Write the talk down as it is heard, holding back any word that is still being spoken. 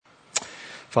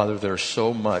Father, there's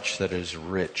so much that is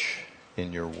rich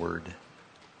in your word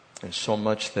and so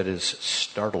much that is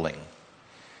startling.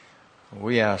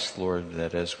 We ask, Lord,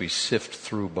 that as we sift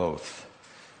through both,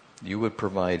 you would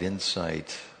provide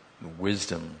insight and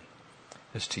wisdom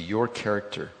as to your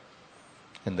character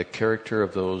and the character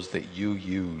of those that you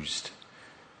used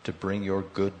to bring your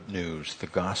good news, the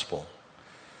gospel,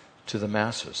 to the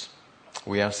masses.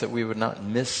 We ask that we would not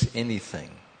miss anything.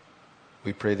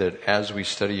 We pray that as we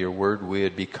study your word, we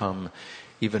would become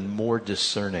even more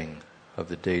discerning of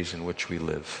the days in which we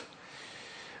live.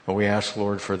 And we ask,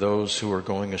 Lord, for those who are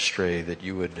going astray, that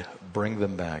you would bring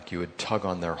them back, you would tug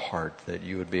on their heart, that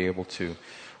you would be able to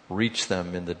reach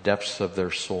them in the depths of their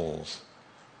souls,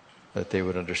 that they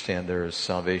would understand there is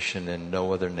salvation in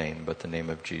no other name but the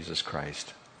name of Jesus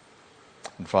Christ.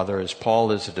 And Father, as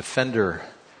Paul is a defender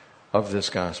of this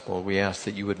gospel, we ask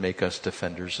that you would make us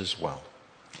defenders as well.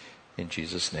 In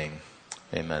Jesus' name,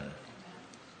 amen.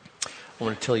 I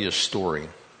want to tell you a story.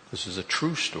 This is a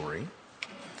true story.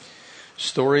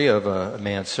 Story of a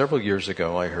man several years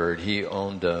ago. I heard he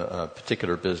owned a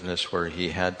particular business where he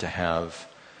had to have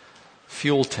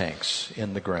fuel tanks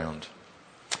in the ground.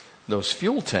 Those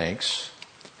fuel tanks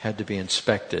had to be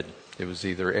inspected. It was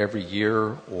either every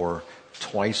year or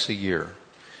twice a year.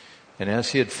 And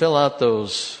as he had fill out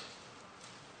those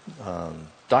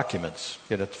documents,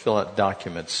 he had to fill out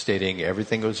documents stating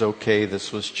everything was okay,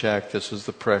 this was checked, this was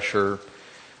the pressure,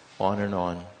 on and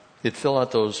on. He'd fill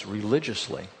out those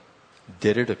religiously,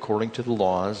 did it according to the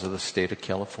laws of the state of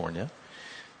California,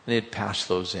 and he'd pass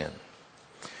those in.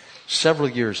 Several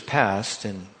years passed,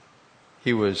 and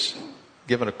he was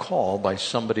given a call by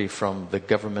somebody from the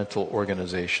governmental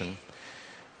organization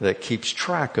that keeps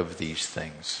track of these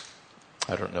things.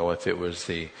 I don't know if it was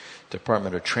the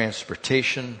Department of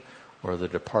Transportation or the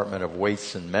Department of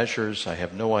Weights and Measures. I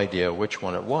have no idea which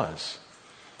one it was.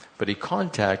 But he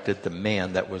contacted the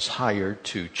man that was hired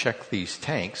to check these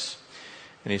tanks,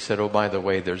 and he said, oh, by the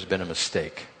way, there's been a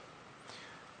mistake.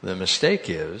 The mistake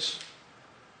is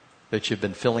that you've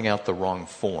been filling out the wrong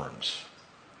forms.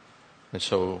 And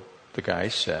so the guy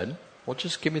said, well,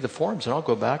 just give me the forms and I'll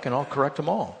go back and I'll correct them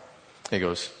all. He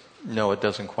goes, no, it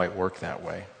doesn't quite work that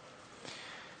way.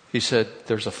 He said,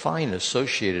 there's a fine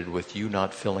associated with you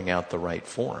not filling out the right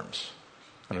forms.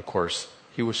 And of course,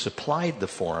 he was supplied the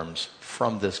forms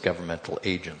from this governmental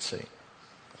agency.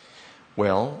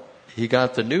 Well, he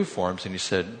got the new forms and he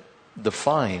said, the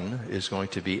fine is going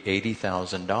to be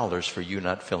 $80,000 for you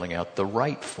not filling out the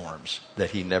right forms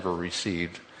that he never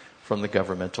received from the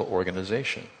governmental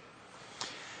organization.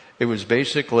 It was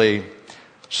basically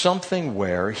something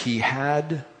where he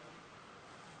had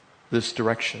this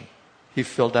direction. He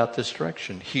filled out this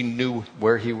direction. He knew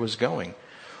where he was going.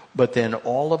 But then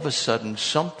all of a sudden,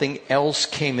 something else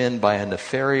came in by a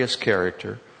nefarious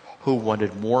character who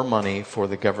wanted more money for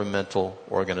the governmental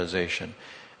organization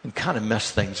and kind of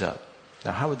messed things up.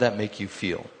 Now, how would that make you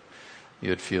feel?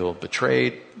 You'd feel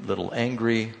betrayed, a little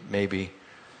angry, maybe.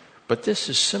 But this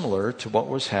is similar to what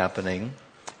was happening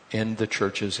in the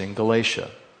churches in Galatia.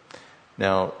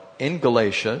 Now, in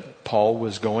Galatia, Paul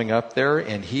was going up there,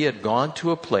 and he had gone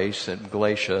to a place in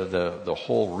Galatia, the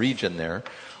whole region there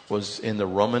was in the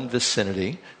Roman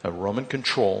vicinity, a Roman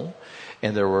control,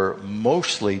 and there were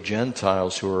mostly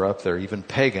Gentiles who were up there, even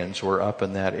pagans who were up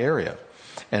in that area.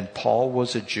 And Paul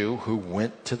was a Jew who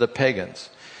went to the pagans.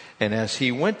 And as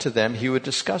he went to them, he would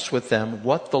discuss with them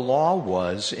what the law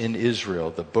was in Israel,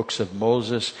 the books of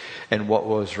Moses, and what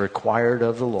was required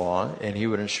of the law. And he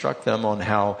would instruct them on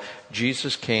how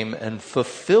Jesus came and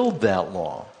fulfilled that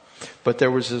law. But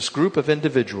there was this group of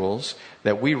individuals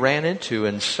that we ran into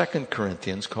in 2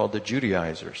 Corinthians called the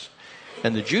Judaizers.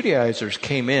 And the Judaizers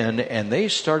came in and they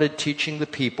started teaching the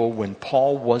people when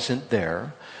Paul wasn't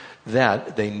there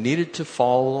that they needed to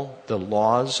follow the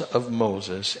laws of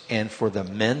Moses and for the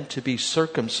men to be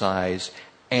circumcised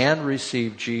and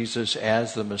receive Jesus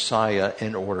as the Messiah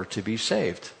in order to be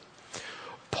saved.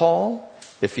 Paul,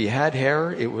 if he had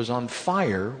hair, it was on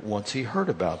fire once he heard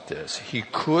about this. He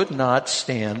could not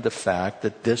stand the fact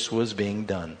that this was being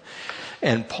done.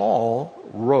 And Paul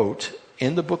wrote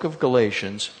in the book of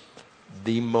Galatians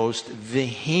the most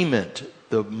vehement,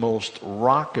 the most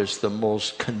raucous, the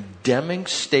most condemning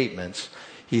statements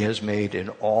he has made in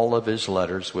all of his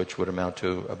letters, which would amount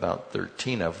to about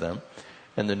 13 of them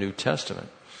in the New Testament.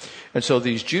 And so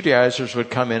these Judaizers would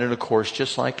come in, and of course,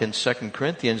 just like in 2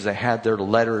 Corinthians, they had their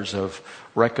letters of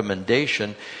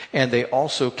recommendation. And they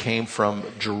also came from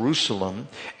Jerusalem,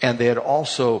 and they had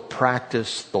also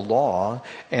practiced the law.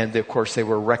 And of course, they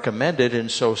were recommended. And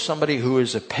so somebody who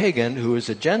is a pagan, who is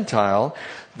a Gentile,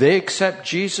 they accept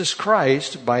Jesus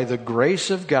Christ by the grace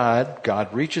of God.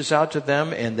 God reaches out to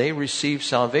them and they receive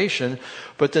salvation.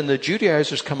 But then the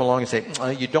Judaizers come along and say,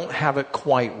 you don't have it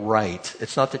quite right.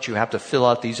 It's not that you have to fill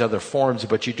out these other forms,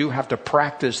 but you do have to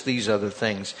practice these other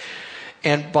things.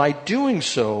 And by doing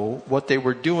so, what they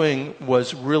were doing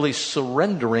was really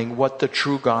surrendering what the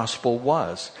true gospel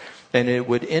was. And it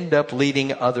would end up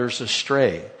leading others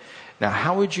astray. Now,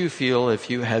 how would you feel if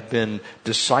you had been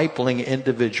discipling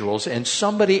individuals and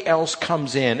somebody else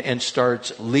comes in and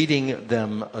starts leading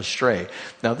them astray?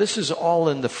 Now, this is all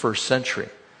in the first century.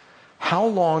 How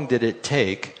long did it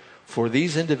take for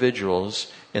these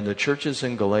individuals in the churches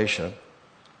in Galatia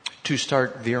to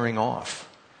start veering off?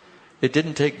 It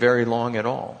didn't take very long at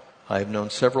all. I've known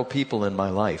several people in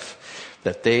my life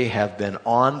that they have been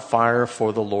on fire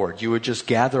for the Lord. You would just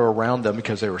gather around them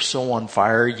because they were so on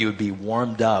fire. You would be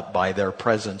warmed up by their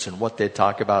presence and what they'd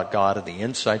talk about God and the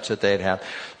insights that they'd have.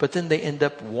 But then they end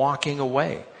up walking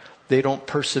away. They don't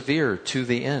persevere to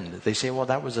the end. They say, well,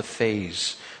 that was a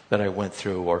phase that I went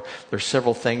through, or there's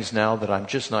several things now that I'm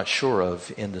just not sure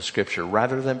of in the scripture.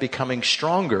 Rather than becoming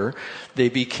stronger, they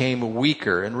became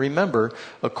weaker. And remember,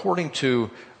 according to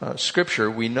scripture,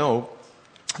 we know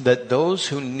that those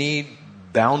who need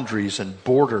boundaries and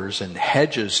borders and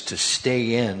hedges to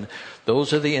stay in,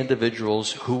 those are the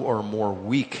individuals who are more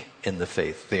weak in the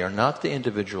faith. They are not the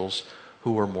individuals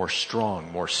who are more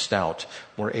strong, more stout,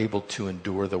 more able to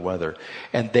endure the weather.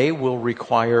 And they will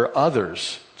require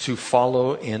others to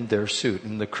follow in their suit.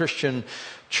 In the Christian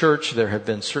church, there have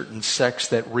been certain sects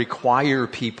that require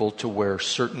people to wear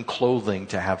certain clothing,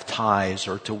 to have ties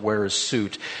or to wear a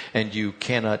suit. And you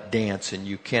cannot dance and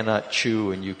you cannot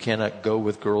chew and you cannot go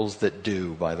with girls that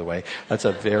do, by the way. That's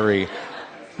a very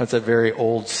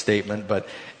old statement, but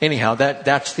anyhow,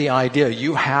 that's the idea.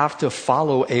 You have to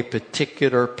follow a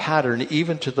particular pattern,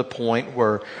 even to the point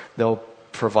where they'll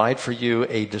provide for you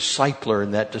a discipler,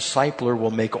 and that discipler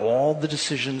will make all the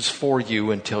decisions for you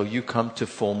until you come to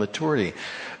full maturity.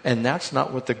 And that's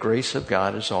not what the grace of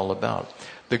God is all about.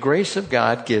 The grace of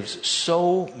God gives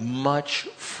so much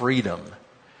freedom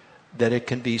that it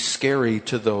can be scary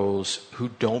to those who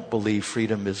don't believe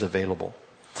freedom is available.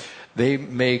 They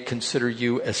may consider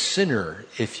you a sinner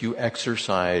if you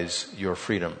exercise your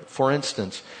freedom. For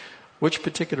instance, which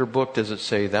particular book does it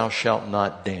say, thou shalt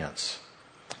not dance?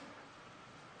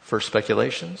 First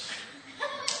Speculations?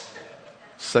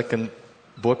 Second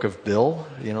book of Bill?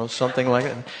 Something like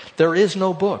that. There is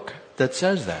no book that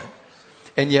says that.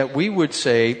 And yet we would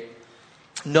say,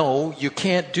 no, you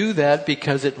can't do that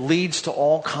because it leads to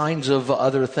all kinds of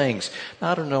other things.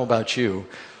 Now, I don't know about you,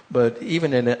 but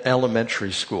even in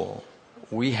elementary school,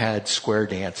 we had square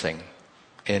dancing,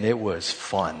 and it was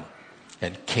fun.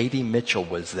 And Katie Mitchell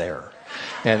was there.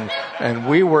 And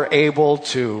we were able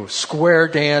to square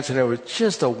dance, and it was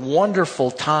just a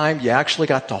wonderful time. You actually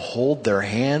got to hold their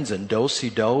hands and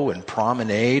do-si-do and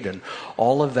promenade and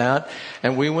all of that.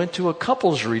 And we went to a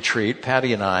couples retreat,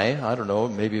 Patty and I don't know,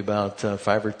 maybe about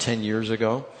 5 or 10 years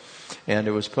ago. And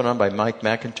it was put on by Mike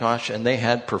McIntosh, and they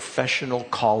had professional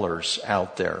callers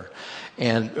out there.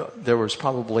 And there was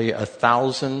probably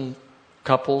 1,000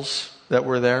 couples that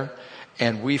were there.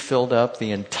 And we filled up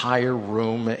the entire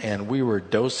room, and we were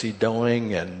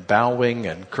do-si-doing and bowing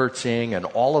and curtsying and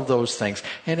all of those things.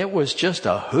 And it was just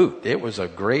a hoot. It was a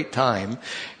great time.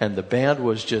 And the band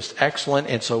was just excellent.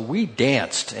 And so we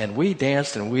danced and we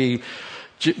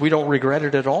don't regret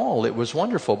it at all. It was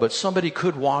wonderful. But somebody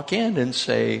could walk in and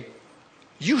say,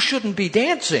 you shouldn't be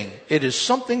dancing. It is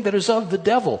something that is of the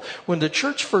devil. When the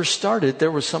church first started,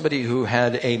 there was somebody who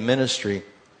had a ministry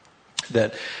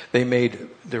that they made.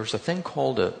 There was a thing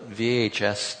called a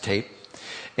VHS tape,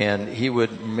 and he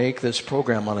would make this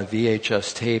program on a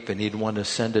VHS tape, and he'd want to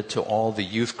send it to all the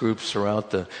youth groups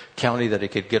throughout the county that he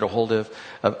could get a hold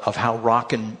of how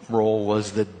rock and roll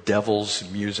was the devil's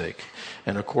music.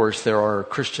 And of course, there are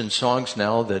Christian songs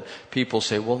now that people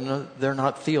say, well, no, they're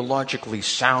not theologically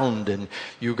sound, and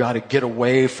you got to get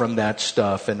away from that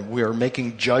stuff. And we are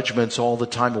making judgments all the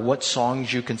time of what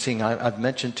songs you can sing. I've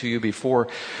mentioned to you before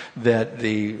that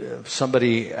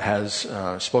somebody has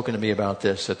spoken to me about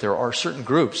this, that there are certain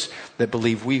groups that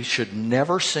believe we should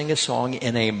never sing a song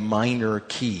in a minor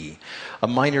key. A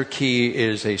minor key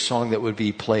is a song that would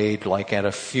be played like at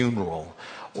a funeral,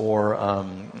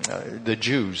 the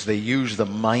Jews, they use the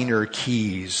minor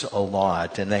keys a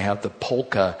lot, and they have the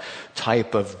polka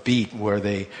type of beat where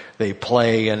they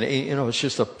play, and it's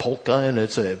just a polka and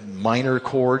it's a minor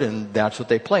chord, and that's what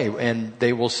they play. And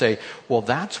they will say, well,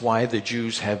 that's why the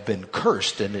Jews have been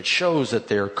cursed, and it shows that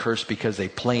they're cursed because they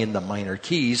play in the minor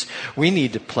keys. We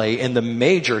need to play in the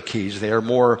major keys. They are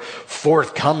more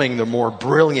forthcoming, they're more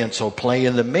brilliant, so play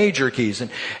in the major keys.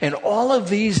 And all of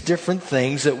these different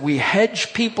things that we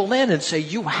hedge people in and say,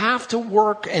 you have to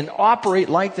work and operate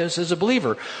like this as a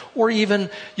believer. Or even,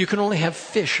 you can only have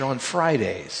fish on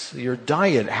Fridays. Your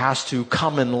diet has to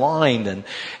come in line.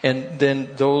 And then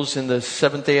those in the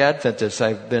Seventh-day Adventists,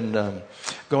 I've been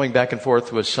going back and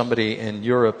forth with somebody in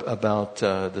Europe about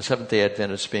the Seventh-day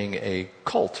Adventists being a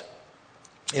cult.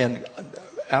 And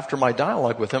after my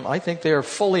dialogue with them, I think they are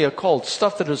fully a cult.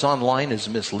 Stuff that is online is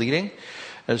misleading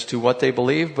as to what they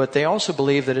believe, but they also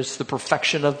believe that it's the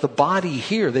perfection of the body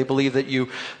here. They believe that you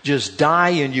just die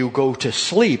and you go to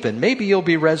sleep, and maybe you'll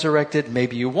be resurrected,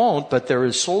 maybe you won't, but there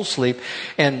is soul sleep,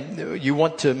 and you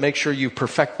want to make sure you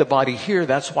perfect the body here.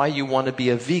 That's why you want to be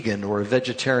a vegan or a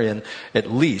vegetarian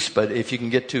at least. But if you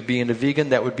can get to being a vegan,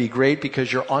 that would be great,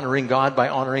 because you're honoring God by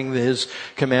honoring His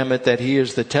commandment that He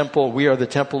is the temple. We are the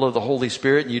temple of the Holy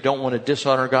Spirit, and you don't want to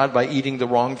dishonor God by eating the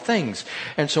wrong things.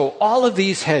 And so all of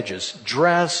these hedges,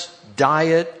 dress,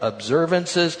 diet,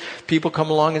 observances. People come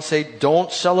along and say,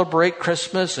 don't celebrate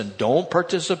Christmas and don't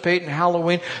participate in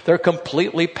Halloween. They're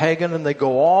completely pagan, and they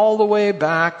go all the way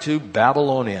back to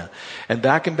Babylonia. And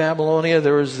back in Babylonia,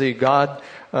 there was the god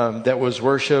that was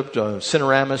worshipped,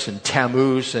 Semiramis and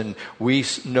Tammuz, and we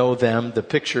know them, the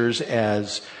pictures,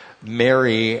 as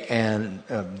Mary and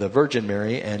the Virgin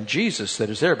Mary and Jesus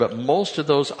that is there. But most of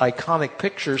those iconic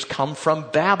pictures come from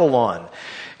Babylon.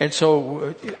 And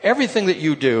so everything that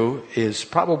you do is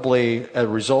probably a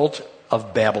result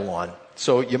of Babylon.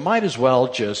 So you might as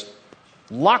well just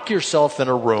lock yourself in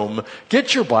a room,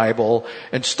 get your Bible,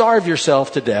 and starve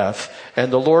yourself to death,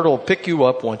 and the Lord will pick you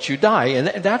up once you die.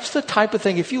 And that's the type of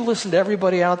thing, if you listen to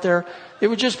everybody out there, it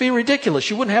would just be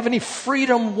ridiculous. You wouldn't have any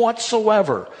freedom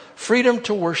whatsoever, freedom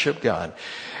to worship God.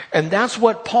 And that's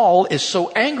what Paul is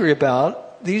so angry about.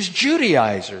 These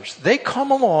Judaizers, they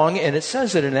come along, and it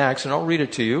says it in Acts, and I'll read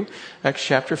it to you, Acts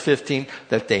chapter 15,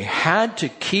 that they had to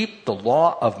keep the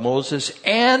law of Moses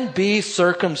and be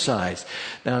circumcised.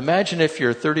 Now imagine if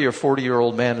you're a 30 or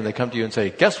 40-year-old man and they come to you and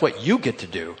say, guess what you get to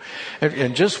do?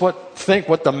 And just think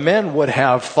what the men would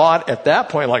have thought at that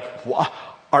point, like,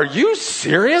 are you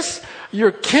serious?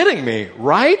 You're kidding me,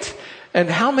 right? And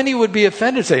how many would be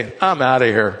offended, saying, I'm out of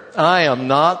here. I am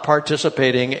not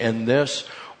participating in this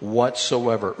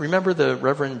whatsoever. Remember the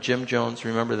Reverend Jim Jones?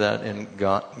 Remember that in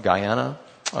Guyana?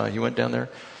 He went down there.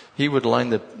 He would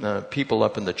line the people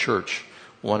up in the church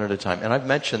one at a time. And I've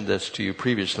mentioned this to you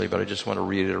previously, but I just want to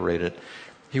reiterate it.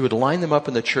 He would line them up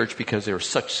in the church because they were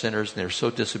such sinners and they were so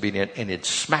disobedient, and he'd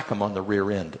smack them on the rear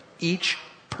end. Each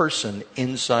person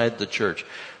inside the church.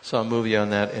 Saw a movie on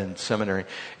that in seminary.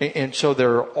 And so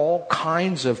there are all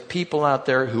kinds of people out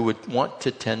there who would want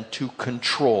to tend to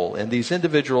control. And these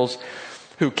individuals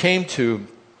who came to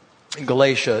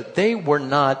Galatia, they were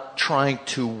not trying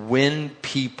to win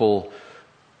people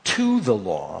to the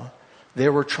law. They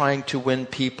were trying to win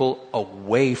people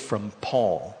away from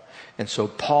Paul. And so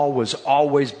Paul was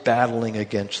always battling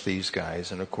against these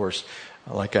guys. And of course,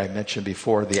 like I mentioned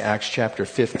before, the Acts chapter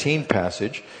 15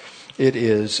 passage, it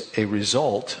is a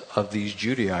result of these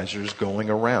Judaizers going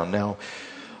around. Now,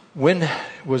 when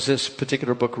was this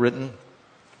particular book written?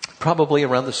 Probably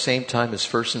around the same time as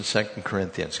 1st and 2nd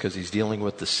Corinthians, because he's dealing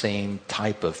with the same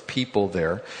type of people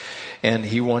there. And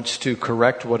he wants to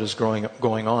correct what is going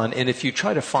on. And if you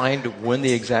try to find when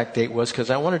the exact date was,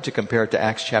 because I wanted to compare it to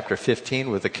Acts chapter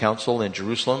 15 with the council in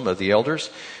Jerusalem of the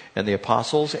elders and the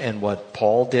apostles, and what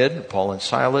Paul did, Paul and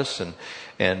Silas,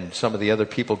 and some of the other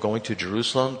people going to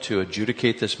Jerusalem to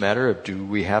adjudicate this matter of, do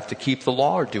we have to keep the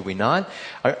law or do we not?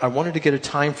 I wanted to get a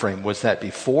time frame. Was that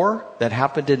before that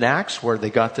happened in Acts where they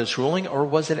got this ruling, or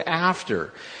was it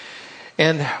after?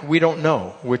 And we don't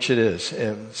know which it is.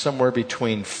 Somewhere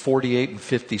between 48 and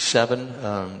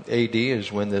 57 AD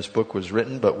is when this book was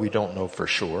written, but we don't know for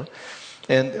sure.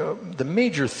 And the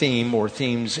major theme or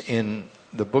themes in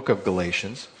the book of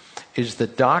Galatians is the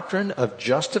doctrine of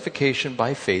justification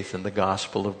by faith in the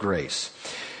gospel of grace.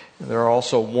 There are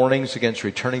also warnings against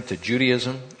returning to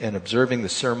Judaism and observing the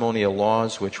ceremonial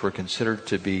laws, which were considered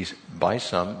to be, by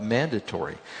some,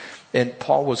 mandatory. And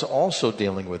Paul was also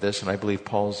dealing with this, and I believe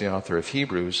Paul is the author of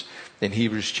Hebrews, in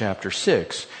Hebrews chapter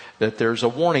 6, that there's a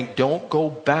warning, don't go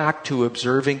back to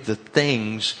observing the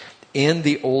things in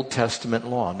the Old Testament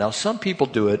law. Now, some people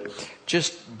do it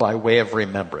just by way of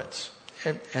remembrance.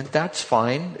 And that's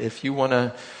fine. If you want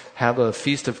to have a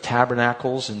Feast of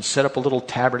Tabernacles and set up a little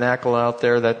tabernacle out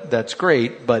there, that's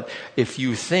great. But if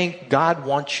you think God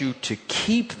wants you to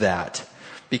keep that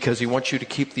because he wants you to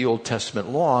keep the Old Testament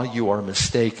law, you are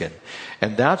mistaken.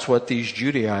 And that's what these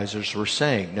Judaizers were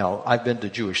saying. Now, I've been to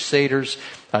Jewish Seders.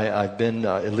 I've been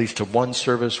at least to one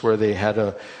service where they had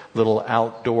a little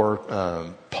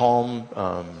outdoor palm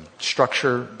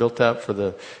structure built up for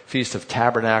the Feast of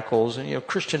Tabernacles. And,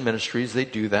 Christian ministries, they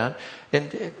do that.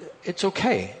 And it's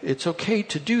okay. It's okay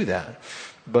to do that.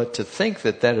 But to think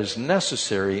that that is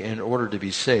necessary in order to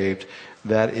be saved,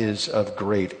 that is of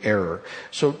great error.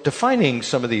 So defining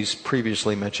some of these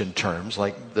previously mentioned terms,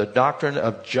 like the doctrine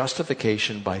of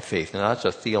justification by faith. Now, that's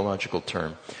a theological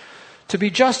term. To be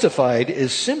justified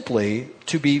is simply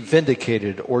to be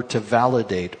vindicated or to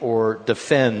validate or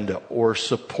defend or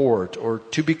support or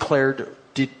to be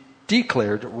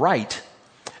declared right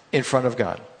in front of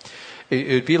God. It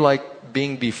would be like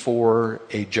being before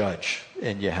a judge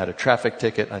and you had a traffic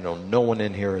ticket. I know no one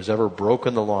in here has ever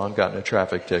broken the law and gotten a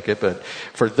traffic ticket, but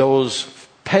for those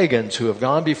pagans who have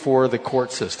gone before the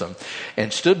court system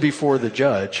and stood before the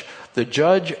judge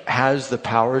has the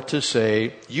power to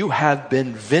say, you have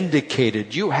been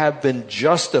vindicated. You have been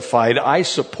justified. I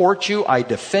support you. I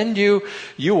defend you.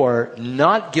 You are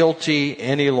not guilty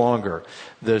any longer.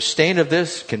 The stain of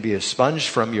this can be expunged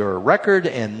from your record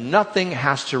and nothing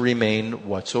has to remain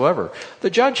whatsoever. The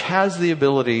judge has the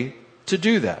ability to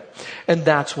do that. And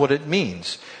that's what it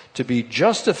means. To be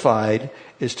justified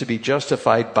is to be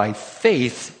justified by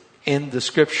faith in the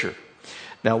Scripture.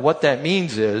 Now, what that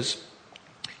means is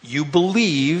you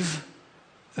believe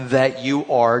that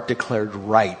you are declared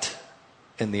right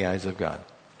in the eyes of God.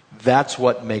 That's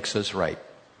what makes us right.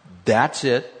 That's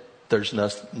it. There's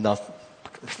nothing.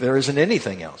 There isn't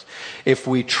anything else. If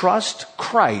we trust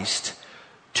Christ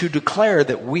to declare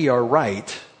that we are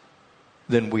right,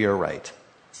 then we are right.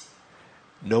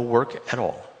 No work at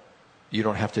all. You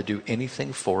don't have to do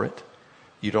anything for it.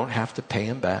 You don't have to pay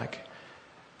him back.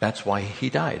 That's why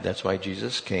he died. That's why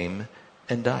Jesus came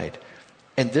and died.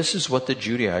 And this is what the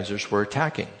Judaizers were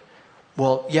attacking.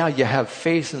 Well, yeah, you have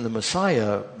faith in the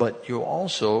Messiah, but you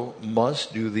also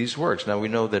must do these works. Now we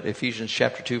know that Ephesians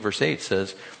chapter 2 verse 8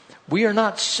 says, we are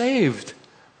not saved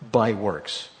by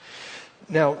works.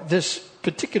 Now, this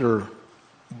particular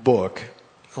book,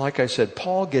 like I said,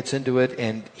 Paul gets into it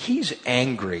and he's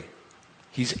angry.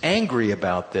 He's angry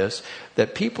about this,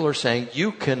 that people are saying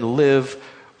you can live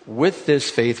with this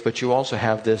faith, but you also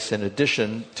have this in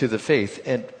addition to the faith.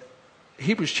 And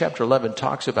Hebrews chapter 11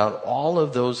 talks about all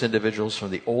of those individuals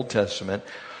from the Old Testament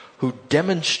who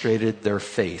demonstrated their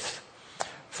faith.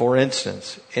 For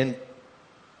instance, in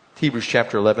Hebrews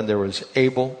chapter 11, there was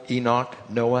Abel, Enoch,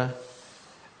 Noah,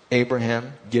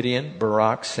 Abraham, Gideon,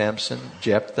 Barak, Samson,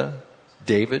 Jephthah,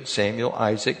 David, Samuel,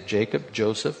 Isaac, Jacob,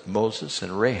 Joseph, Moses,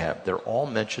 and Rahab. They're all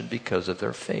mentioned because of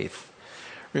their faith.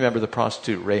 Remember the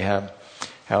prostitute Rahab,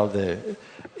 how the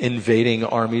invading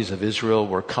armies of Israel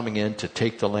were coming in to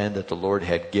take the land that the Lord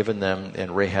had given them,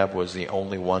 and Rahab was the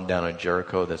only one down in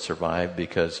Jericho that survived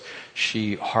because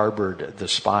she harbored the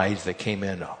spies that came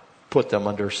in, put them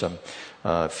under some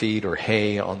feed or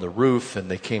hay on the roof, and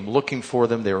they came looking for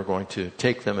them. They were going to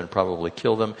take them and probably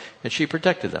kill them, and she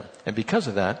protected them. And because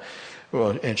of that,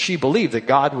 and she believed that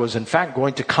God was in fact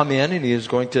going to come in and he is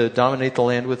going to dominate the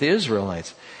land with the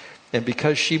Israelites. And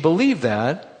because she believed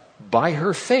that, by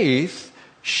her faith,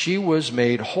 she was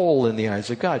made whole in the eyes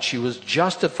of God. She was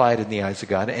justified in the eyes of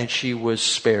God, and she was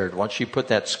spared. Once she put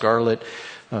that scarlet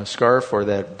scarf or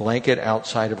that blanket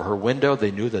outside of her window,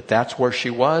 they knew that that's where she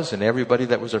was, and everybody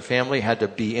that was her family had to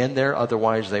be in there,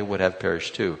 otherwise they would have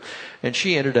perished too. And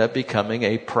she ended up becoming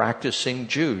a practicing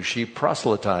Jew. She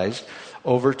proselytized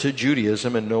over to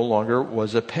Judaism and no longer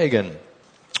was a pagan.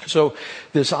 So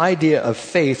this idea of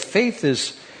faith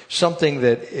is something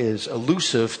that is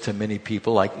elusive to many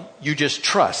people, like you just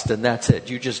trust and that's it.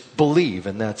 You just believe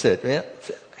and that's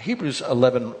it. Hebrews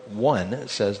 11:1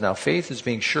 says, now faith is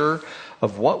being sure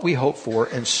of what we hope for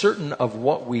and certain of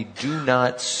what we do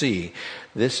not see.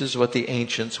 This is what the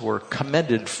ancients were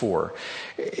commended for.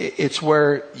 It's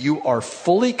where you are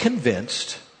fully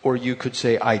convinced, or you could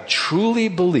say, I truly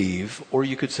believe, or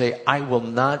you could say, I will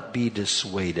not be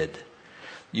dissuaded.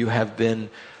 You have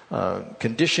been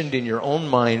conditioned in your own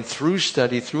mind through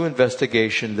study, through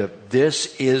investigation, that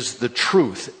this is the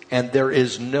truth, and there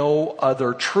is no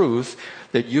other truth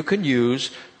that you can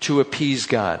use to appease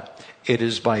God. It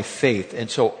is by faith. And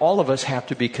so all of us have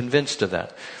to be convinced of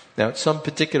that. Now, at some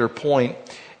particular point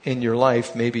in your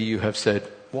life, maybe you have said,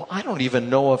 well, I don't even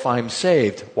know if I'm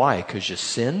saved. Why? Because you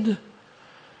sinned?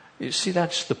 You see,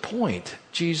 that's the point.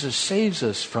 Jesus saves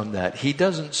us from that. He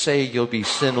doesn't say you'll be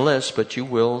sinless, but you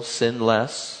will sin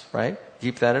less, right?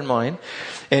 Keep that in mind.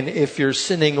 And if you're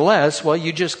sinning less, well,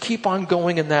 you just keep on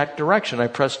going in that direction. I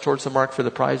press towards the mark for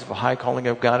the prize of a high calling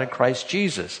of God in Christ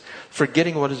Jesus,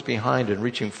 forgetting what is behind and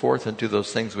reaching forth into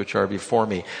those things which are before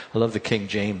me. I love the King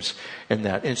James in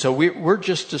that. And so we're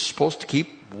just supposed to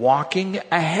keep walking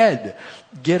ahead.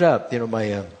 Get up.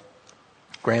 My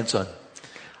grandson,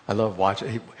 I love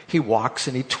watching. He walks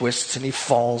and he twists and he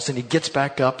falls and he gets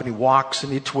back up and he walks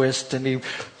and he twists and he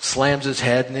slams his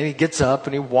head and then he gets up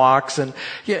and he walks and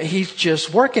he's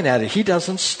just working at it. He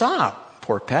doesn't stop.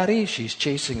 Poor Patty, she's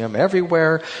chasing him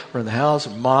everywhere. We're in the house.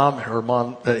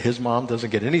 His mom doesn't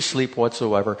get any sleep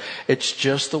whatsoever. It's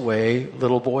just the way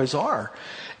little boys are.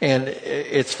 And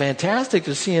it's fantastic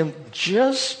to see him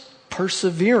just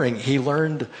persevering. He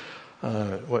learned,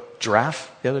 giraffe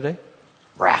the other day?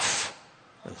 Raff.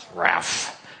 It's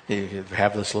raff. You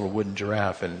have this little wooden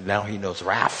giraffe, and now he knows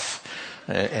raff.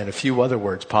 And a few other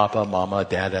words, Papa, Mama,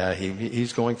 Dada.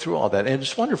 He's going through all that. And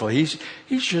it's wonderful. He's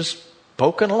just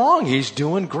poking along. He's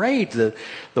doing great. The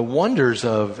wonders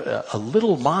of a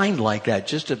little mind like that,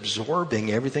 just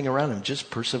absorbing everything around him, just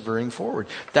persevering forward.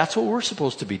 That's what we're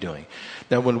supposed to be doing.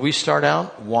 Now, when we start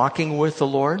out walking with the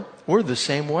Lord, we're the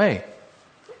same way.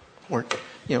 We're,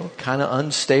 kind of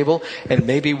unstable. And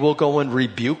maybe we'll go and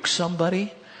rebuke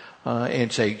somebody.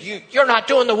 And say, you're not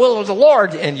doing the will of the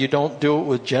Lord. And you don't do it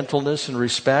with gentleness and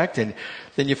respect. And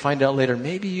then you find out later,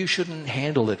 maybe you shouldn't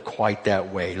handle it quite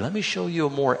that way. Let me show you a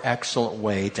more excellent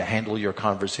way to handle your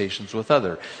conversations with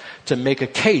others, to make a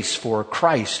case for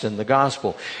Christ and the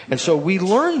gospel. And so we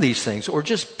learn these things, or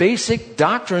just basic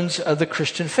doctrines of the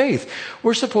Christian faith.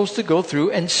 We're supposed to go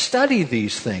through and study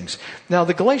these things. Now,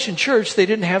 the Galatian church, they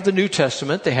didn't have the New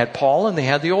Testament. They had Paul and they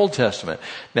had the Old Testament.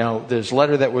 Now, this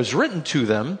letter that was written to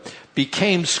them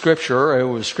became Scripture. It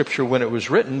was Scripture when it was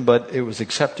written, but it was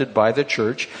accepted by the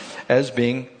church as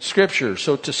being Scripture.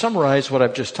 So to summarize what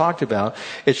I've just talked about,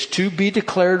 it's to be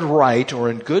declared right or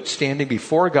in good standing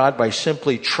before God by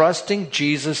simply trusting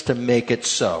Jesus to make it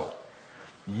so.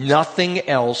 Nothing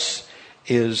else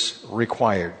is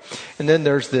required. And then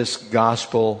there's this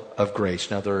gospel of grace.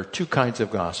 Now, there are two kinds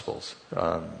of gospels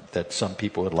that some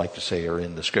people would like to say are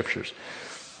in the Scriptures.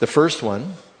 The first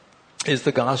one is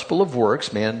the gospel of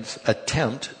works, man's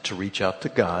attempt to reach out to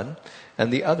God.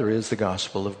 And the other is the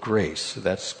gospel of grace.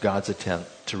 That's God's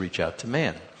attempt to reach out to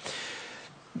man.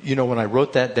 When I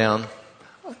wrote that down,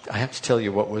 I have to tell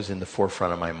you what was in the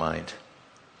forefront of my mind.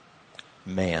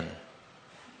 Man.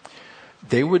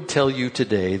 They would tell you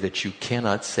today that you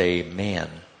cannot say man.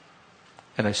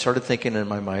 And I started thinking in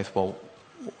my mind, well,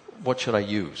 what should I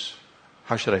use?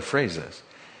 How should I phrase this?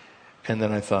 And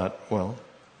then I thought, well,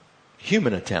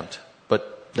 human attempt.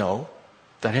 But no,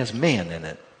 that has man in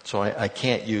it. So I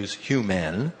can't use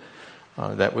human.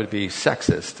 That would be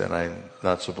sexist, and I'm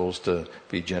not supposed to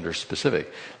be gender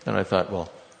specific. And I thought,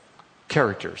 well,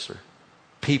 characters or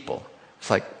people.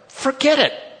 It's like, forget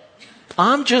it.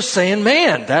 I'm just saying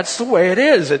man. That's the way it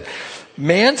is.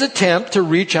 Man's attempt to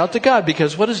reach out to God.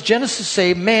 Because what does Genesis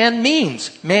say man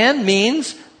means? Man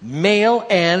means male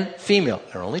and female.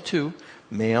 There are only two,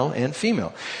 male and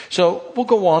female. So we'll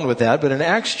go on with that. But in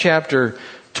Acts chapter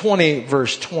 20,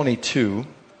 verse 22,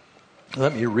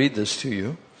 let me read this to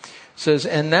you. It says,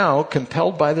 and now,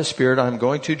 compelled by the Spirit, I am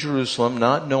going to Jerusalem,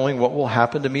 not knowing what will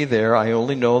happen to me there. I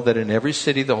only know that in every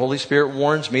city the Holy Spirit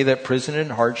warns me that prison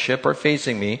and hardship are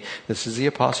facing me. This is the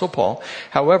Apostle Paul.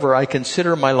 However, I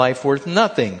consider my life worth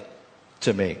nothing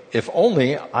to me, if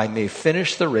only I may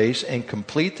finish the race and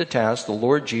complete the task the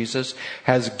Lord Jesus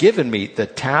has given me, the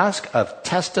task of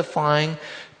testifying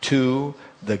to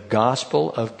the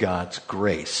gospel of God's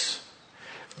grace.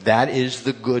 That is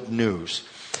the good news.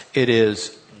 It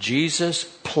is Jesus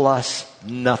plus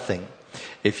nothing.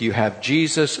 If you have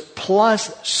Jesus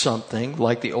plus something,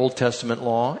 like the Old Testament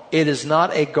law, it is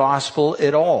not a gospel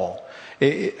at all.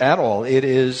 It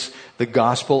is the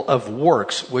gospel of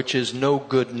works, which is no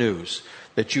good news,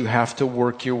 that you have to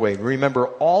work your way. Remember,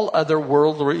 all other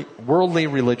worldly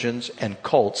religions and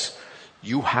cults,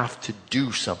 you have to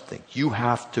do something. You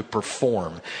have to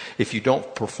perform. If you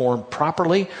don't perform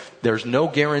properly, there's no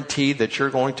guarantee that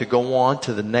you're going to go on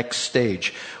to the next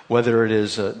stage. Whether it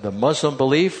is the Muslim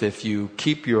belief, if you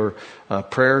keep your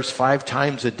prayers 5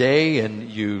 times a day and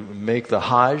you make the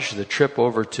Hajj, the trip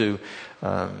over to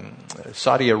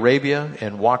Saudi Arabia,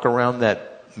 and walk around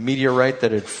that meteorite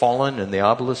that had fallen and the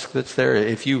obelisk that's there.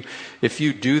 If you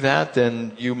do that,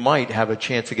 then you might have a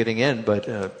chance of getting in.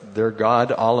 But their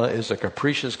God, Allah, is a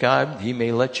capricious God. He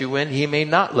may let you in. He may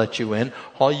not let you in.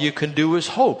 All you can do is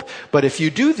hope. But if you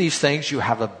do these things, you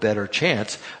have a better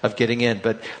chance of getting in.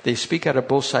 But they speak out of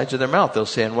both sides of their mouth. They'll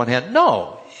say on one hand,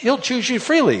 no, He'll choose you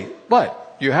freely.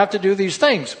 But you have to do these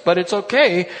things. But it's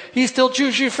okay. He still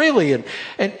chooses you freely. And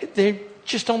they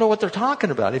just don't know what they're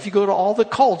talking about. If you go to all the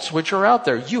cults which are out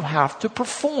there, you have to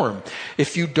perform.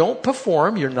 If you don't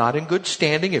perform, you're not in good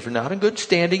standing. If you're not in good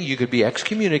standing, you could be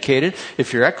excommunicated.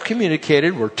 If you're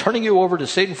excommunicated, we're turning you over to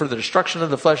Satan for the destruction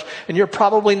of the flesh, and you're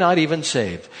probably not even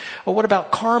saved. Well, what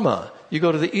about karma? You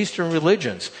go to the Eastern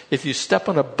religions. If you step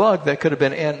on a bug that could have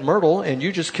been Aunt Myrtle and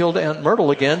you just killed Aunt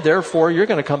Myrtle again, therefore you're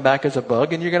going to come back as a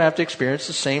bug and you're going to have to experience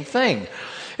the same thing.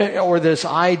 Or this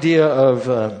idea of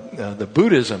the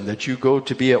Buddhism that you go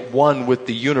to be at one with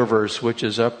the universe, which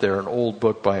is up there, an old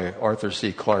book by Arthur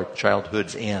C. Clarke,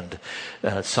 Childhood's End,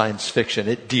 science fiction.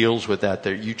 It deals with that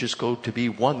there. You just go to be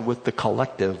one with the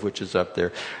collective, which is up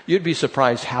there. You'd be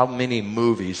surprised how many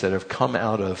movies that have come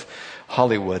out of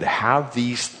Hollywood have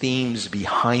these themes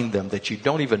behind them that you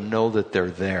don't even know that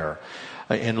they're there,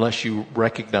 unless you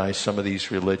recognize some of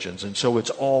these religions. And so it's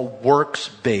all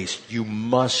works-based. You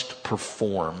must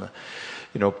perform.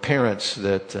 Parents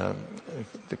that,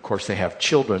 of course, they have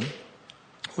children.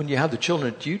 When you have the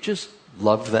children, do you just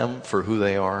love them for who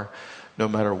they are? No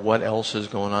matter what else is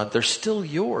going on, they're still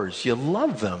yours. You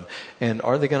love them. And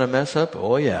are they going to mess up?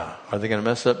 Oh, yeah. Are they going to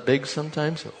mess up big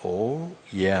sometimes? Oh,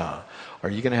 yeah. Are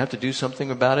you going to have to do something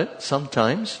about it?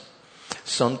 Sometimes.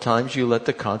 Sometimes you let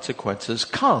the consequences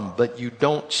come, but you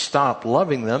don't stop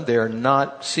loving them. They are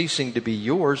not ceasing to be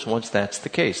yours once that's the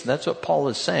case. And that's what Paul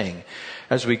is saying.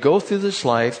 As we go through this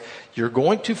life, you're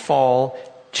going to fall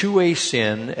to a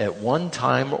sin at one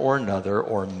time or another,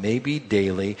 or maybe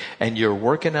daily, and you're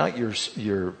working out your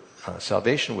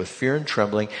salvation with fear and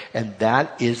trembling, and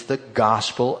that is the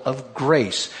gospel of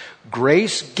grace.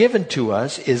 Grace given to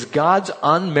us is God's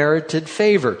unmerited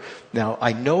favor. Now,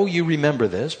 I know you remember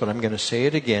this, but I'm going to say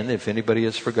it again if anybody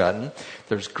has forgotten.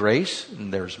 There's grace,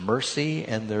 and there's mercy,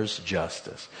 and there's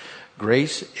justice.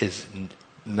 Grace is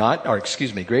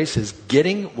grace is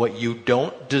getting what you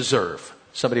don't deserve.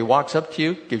 Somebody walks up to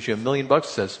you, gives you $1 million,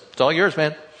 says, it's all yours,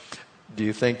 man. Do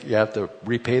you think you have to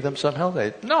repay them somehow?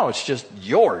 No, it's just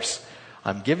yours.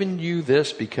 I'm giving you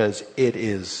this because it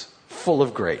is full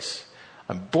of grace.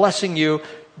 I'm blessing you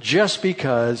just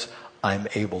because I'm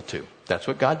able to. That's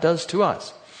what God does to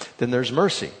us. Then there's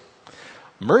mercy.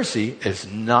 Mercy is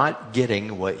not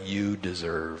getting what you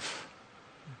deserve.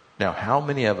 Now, how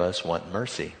many of us want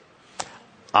mercy?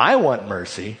 I want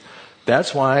mercy.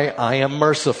 That's why I am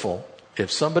merciful. If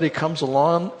somebody comes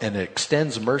along and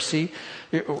extends mercy,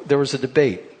 there was a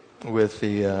debate with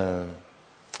the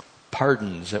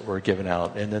pardons that were given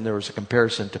out, and then there was a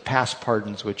comparison to past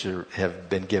pardons which have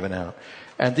been given out.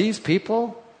 And these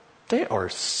people, they are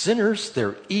sinners,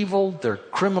 they're evil, they're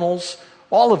criminals,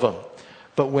 all of them.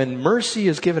 But when mercy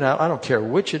is given out, I don't care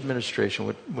which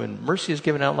administration, when mercy is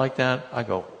given out like that, I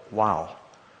go, wow,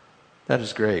 that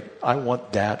is great. I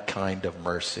want that kind of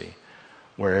mercy,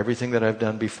 where everything that I've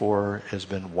done before has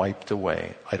been wiped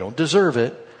away. I don't deserve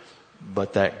it,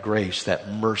 but that grace, that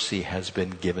mercy has been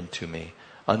given to me.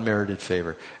 Unmerited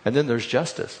favor. And then there's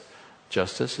justice.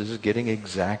 Justice is getting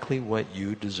exactly what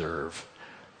you deserve.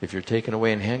 If you're taken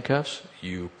away in handcuffs,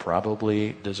 you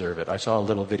probably deserve it. I saw a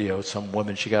little video. Some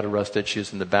woman, she got arrested. She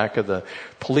was in the back of the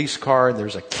police car, and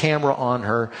there's a camera on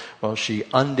her. Well, she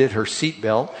undid her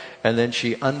seatbelt, and then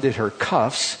she undid her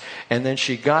cuffs, and then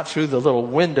she got through the little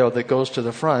window that goes to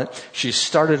the front. She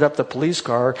started up the police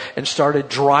car and started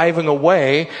driving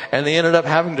away, and they ended up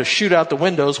having to shoot out the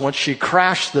windows once she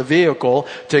crashed the vehicle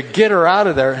to get her out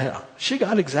of there. She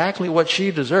got exactly what she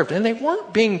deserved. And they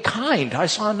weren't being kind. I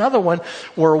saw another one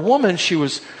where a woman, she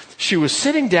was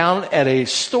sitting down at a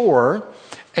store,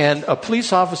 and a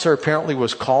police officer apparently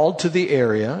was called to the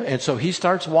area. And so he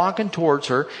starts walking towards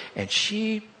her, and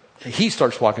he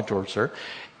starts walking towards her.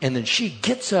 And then she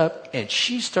gets up, and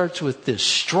she starts with this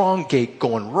strong gait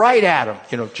going right at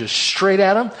him, just straight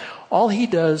at him. All he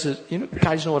does is, you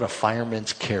guys know what a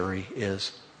fireman's carry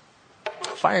is?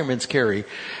 Fireman's carry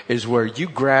is where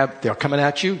they're coming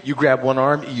at you, you grab one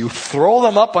arm, you throw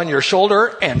them up on your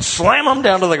shoulder and slam them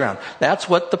down to the ground. That's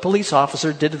what the police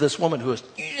officer did to this woman who was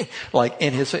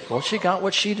well, she got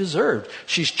what she deserved.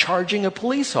 She's charging a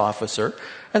police officer,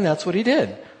 and that's what he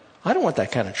did. I don't want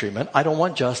that kind of treatment. I don't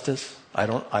want justice. I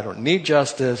don't need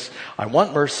justice. I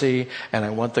want mercy, and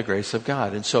I want the grace of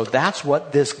God. And so that's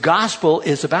what this gospel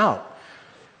is about.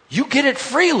 You get it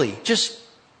freely. Just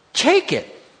take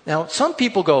it. Now, some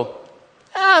people go,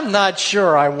 I'm not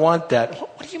sure I want that.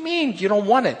 What do you mean you don't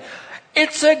want it?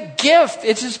 It's a gift.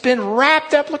 It's just been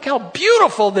wrapped up. Look how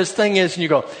beautiful this thing is. And you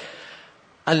go,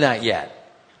 not yet.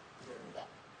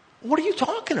 What are you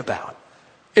talking about?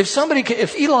 If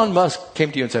Elon Musk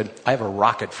came to you and said, I have a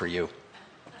rocket for you,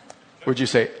 would you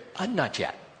say, not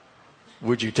yet?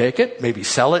 Would you take it? Maybe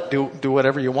sell it, do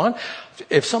whatever you want?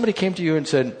 If somebody came to you and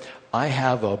said, I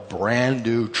have a brand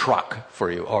new truck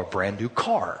for you, or a brand new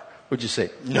car, would you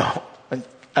say, no,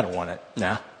 I don't want it.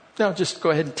 No, just go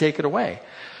ahead and take it away.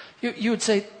 You would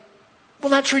say, well,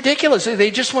 that's ridiculous. They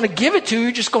just want to give it to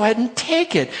you. Just go ahead and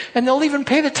take it. And they'll even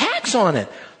pay the tax on it.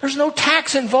 There's no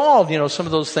tax involved. Some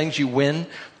of those things you win,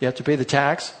 you have to pay the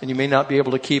tax, and you may not be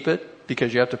able to keep it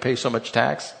because you have to pay so much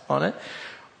tax on it.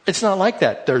 It's not like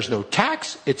that. There's no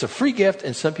tax. It's a free gift.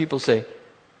 And some people say,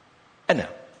 no,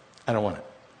 I don't want it.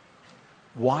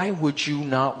 Why would you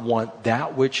not want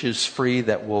that which is free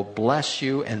that will bless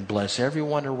you and bless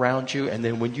everyone around you? And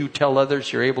then when you tell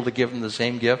others, you're able to give them the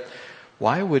same gift.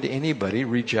 Why would anybody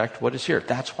reject what is here?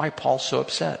 That's why Paul's so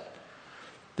upset.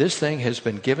 This thing has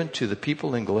been given to the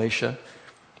people in Galatia,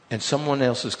 and someone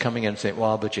else is coming in and saying,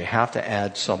 well, but you have to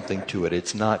add something to it.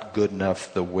 It's not good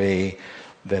enough the way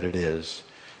that it is.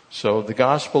 So the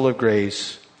gospel of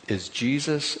grace is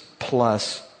Jesus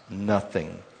plus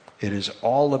nothing. It is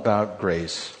all about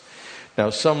grace. Now,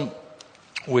 some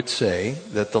would say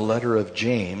that the letter of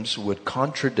James would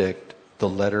contradict the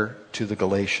letter to the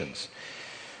Galatians.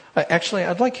 Actually,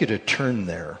 I'd like you to turn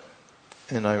there.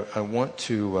 And I want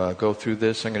to go through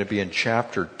this. I'm going to be in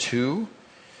chapter 2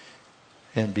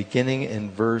 and beginning in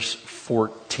verse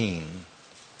 14.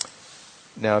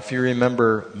 Now, if you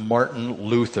remember Martin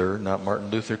Luther, not Martin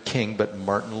Luther King, but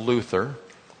Martin Luther,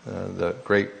 the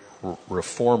great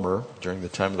reformer during the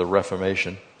time of the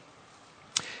Reformation,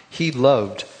 he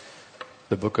loved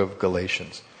the book of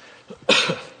Galatians.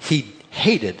 He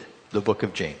hated the book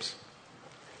of James.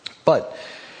 But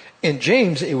in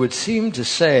James, it would seem to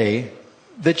say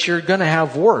that you're going to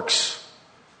have works.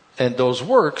 And those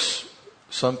works,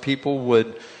 some people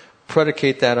would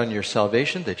predicate that on your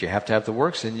salvation, that you have to have the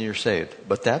works and you're saved.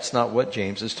 But that's not what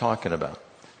James is talking about.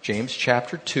 James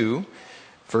chapter 2,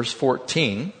 verse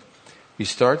 14, he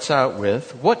starts out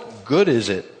with, what good is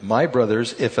it, my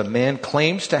brothers, if a man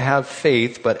claims to have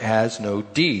faith but has no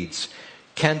deeds?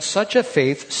 Can such a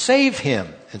faith save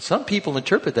him? And some people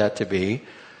interpret that to be,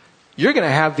 you're going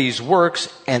to have these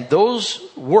works, and those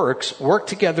works work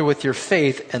together with your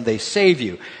faith, and they save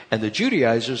you. And the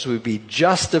Judaizers would be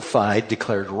justified,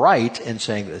 declared right, in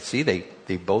saying that, see,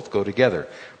 they both go together.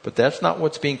 But that's not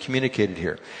what's being communicated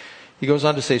here. He goes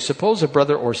on to say, suppose a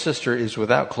brother or sister is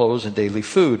without clothes and daily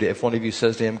food. If one of you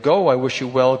says to him, go, I wish you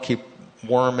well, keep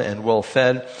warm and well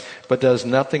fed, but does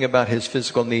nothing about his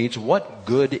physical needs, what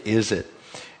good is it?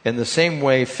 In the same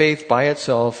way, faith by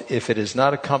itself, if it is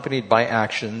not accompanied by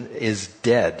action, is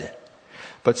dead.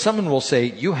 But someone will say,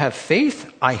 you have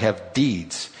faith, I have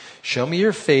deeds. Show me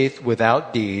your faith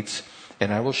without deeds,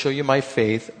 and I will show you my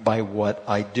faith by what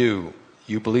I do.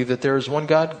 You believe that there is one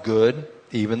God? Good.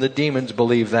 Even the demons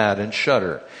believe that and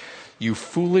shudder. You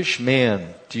foolish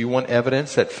man, do you want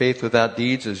evidence that faith without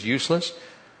deeds is useless?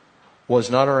 Was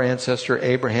not our ancestor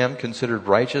Abraham considered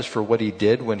righteous for what he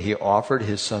did when he offered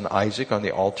his son Isaac on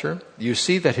the altar? You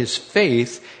see that his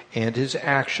faith and his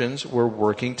actions were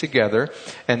working together,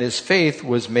 and his faith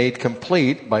was made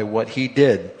complete by what he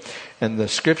did. And the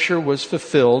scripture was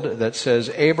fulfilled that says,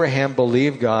 Abraham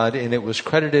believed God, and it was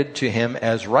credited to him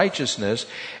as righteousness,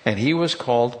 and he was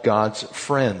called God's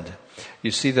friend.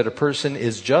 You see that a person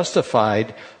is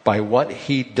justified by what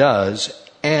he does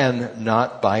and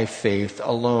not by faith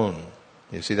alone.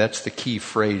 You see, that's the key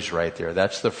phrase right there.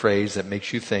 That's the phrase that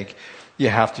makes you think you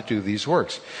have to do these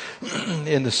works.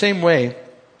 In the same way,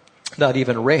 not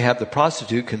even Rahab the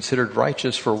prostitute considered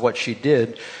righteous for what she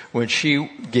did when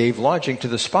she gave lodging to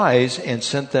the spies and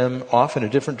sent them off in a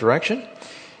different direction.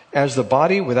 As the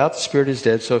body without the spirit is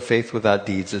dead, so faith without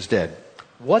deeds is dead.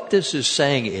 What this is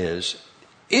saying is,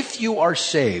 if you are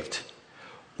saved,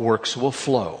 works will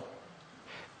flow.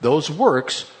 Those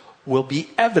works will be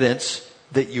evidence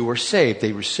that you are saved.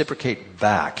 They reciprocate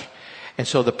back. And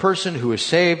so the person who is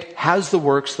saved has the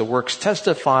works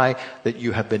testify that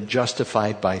you have been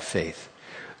justified by faith.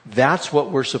 That's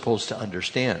what we're supposed to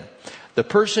understand. The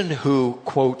person who,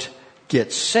 quote,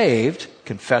 gets saved,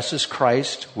 confesses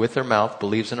Christ with their mouth,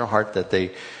 believes in their heart that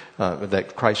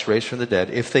that Christ raised from the dead.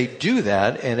 If they do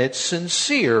that and it's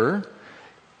sincere,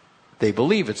 they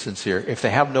believe it's sincere. If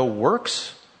they have no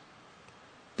works,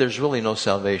 there's really no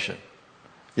salvation.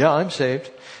 Yeah, I'm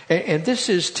saved. And this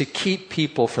is to keep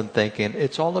people from thinking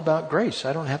it's all about grace.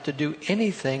 I don't have to do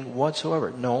anything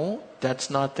whatsoever. No, that's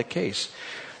not the case.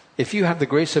 If you have the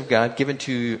grace of God given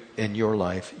to you in your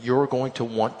life, you're going to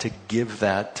want to give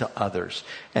that to others.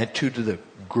 And to the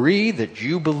degree that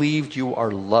you believed you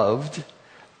are loved,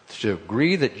 to the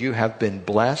degree that you have been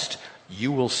blessed,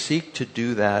 you will seek to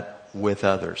do that with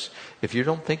others. If you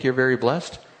don't think you're very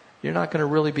blessed, you're not going to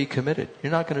really be committed.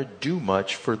 You're not going to do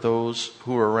much for those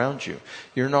who are around you.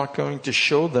 You're not going to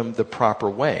show them the proper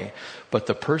way. But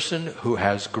the person who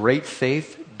has great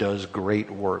faith does great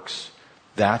works.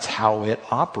 That's how it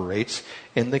operates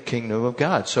in the kingdom of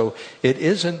God. So it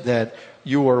isn't that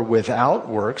you are without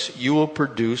works, you will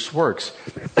produce works.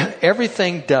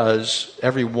 Everything does,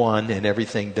 everyone and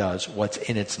everything does what's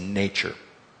in its nature.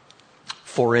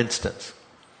 For instance,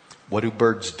 what do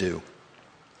birds do?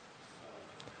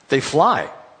 They fly.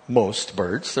 Most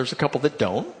birds. There's a couple that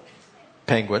don't.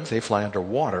 Penguins, they fly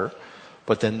underwater.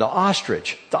 But then the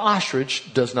ostrich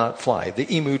does not fly.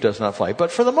 The emu does not fly.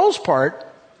 But for the most part,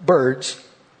 birds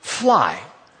fly.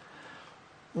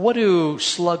 What do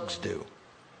slugs do?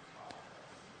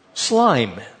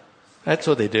 Slime. That's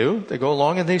what they do. They go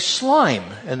along and they slime.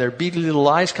 And their beady little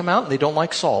eyes come out and they don't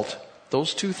like salt.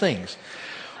 Those two things.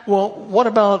 Well, what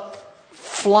about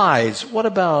flies? What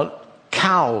about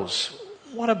cows?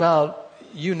 What about,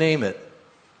 you name it,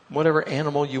 whatever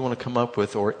animal you want to come up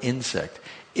with or insect?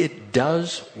 It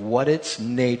does what its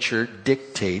nature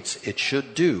dictates it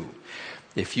should do.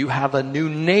 If you have a new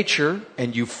nature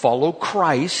and you follow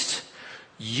Christ,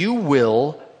 you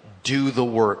will do the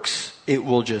works. It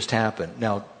will just happen.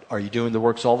 Now, are you doing the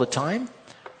works all the time?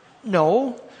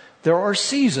 No. There are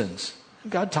seasons.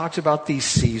 God talks about these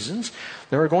seasons.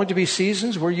 There are going to be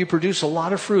seasons where you produce a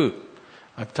lot of fruit.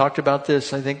 I've talked about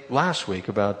this, I think, last week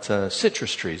about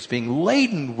citrus trees being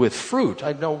laden with fruit.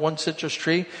 I know one citrus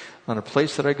tree on a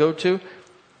place that I go to.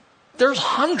 There's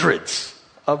hundreds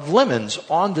of lemons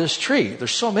on this tree.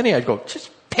 There's so many, I'd go, just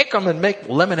pick them and make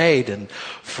lemonade and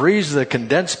freeze the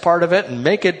condensed part of it and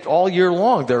make it all year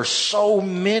long. There are so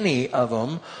many of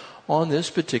them on this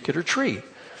particular tree.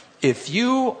 If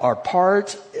you are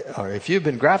if you've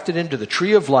been grafted into the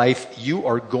tree of life, you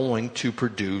are going to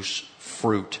produce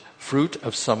fruit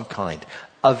of some kind,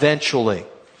 eventually.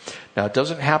 Now, it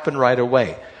doesn't happen right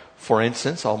away. For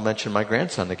instance, I'll mention my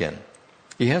grandson again.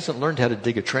 He hasn't learned how to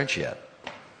dig a trench yet.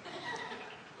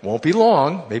 Won't be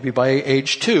long. Maybe by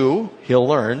age 2, he'll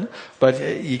learn.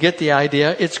 But you get the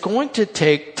idea. It's going to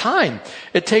take time.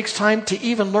 It takes time to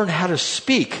even learn how to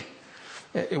speak.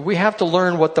 We have to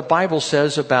learn what the Bible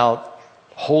says about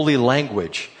holy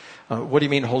language. What do you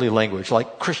mean holy language?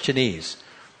 Like Christianese.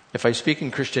 If I speak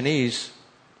in Christianese,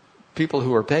 people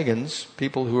who are pagans,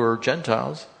 people who are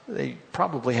Gentiles, they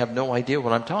probably have no idea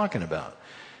what I'm talking about.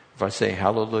 If I say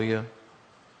hallelujah,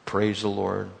 praise the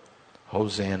Lord,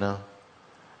 Hosanna,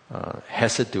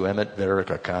 Hesed to Emet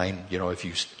Verikain, if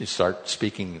you start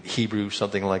speaking Hebrew,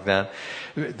 something like that,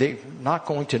 they're not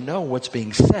going to know what's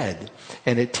being said.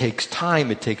 And it takes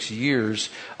time, it takes years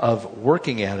of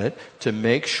working at it to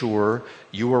make sure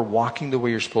you are walking the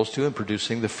way you're supposed to and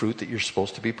producing the fruit that you're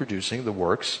supposed to be producing, the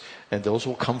works, and those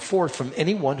will come forth from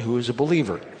anyone who is a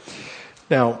believer.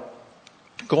 Now,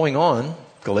 going on,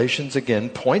 Galatians again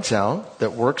points out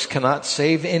that works cannot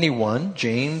save anyone.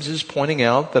 James is pointing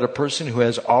out that a person who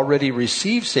has already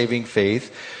received saving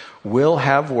faith will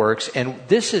have works, and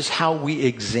this is how we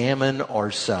examine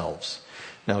ourselves.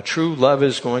 Now, true love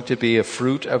is going to be a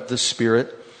fruit of the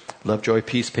Spirit. Love, joy,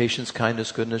 peace, patience,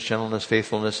 kindness, goodness, gentleness,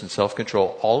 faithfulness, and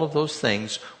self-control. All of those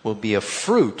things will be a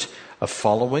fruit of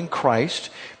following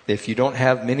Christ. If you don't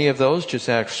have many of those, just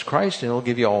ask Christ and He'll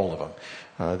give you all of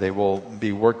them. They will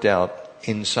be worked out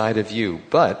inside of you.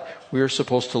 But we are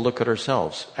supposed to look at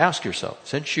ourselves. Ask yourself,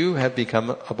 since you have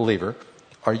become a believer,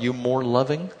 are you more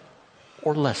loving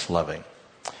or less loving?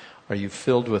 Are you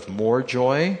filled with more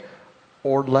joy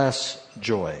or less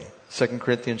joy? 2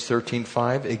 Corinthians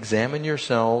 13:5, examine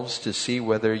yourselves to see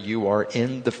whether you are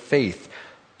in the faith.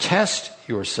 Test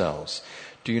yourselves.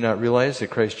 Do you not realize that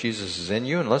Christ Jesus is in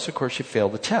you? Unless, of course, you fail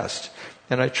the test.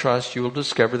 And I trust you will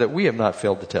discover that we have not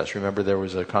failed the test. Remember, there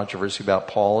was a controversy about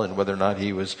Paul and whether or not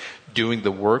he was doing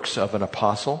the works of an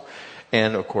apostle.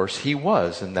 And, of course, he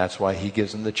was, and that's why he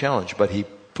gives them the challenge. But he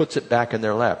puts it back in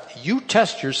their lap. You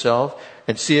test yourself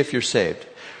and see if you're saved.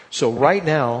 So right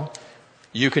now,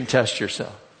 you can test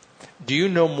yourself. Do you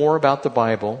know more about the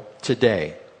Bible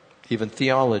today, even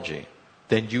theology,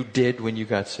 than you did when you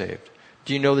got saved?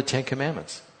 Do you know the Ten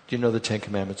Commandments? Do you know the Ten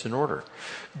Commandments in order?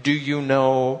 Do you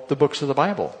know the books of the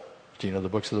Bible? Do you know the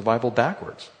books of the Bible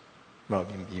backwards? Well,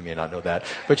 you may not know that,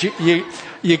 but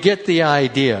you get the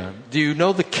idea. Do you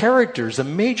know the characters, the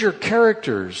major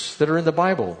characters that are in the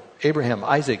Bible? Abraham,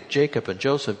 Isaac, Jacob, and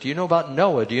Joseph. Do you know about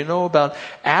Noah? Do you know about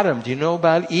Adam? Do you know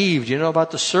about Eve? Do you know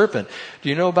about the serpent? Do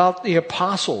you know about the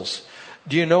apostles?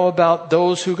 Do you know about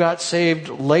those who got saved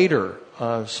later?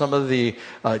 Some of the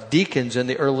deacons in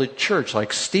the early church,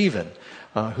 like Stephen,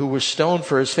 who was stoned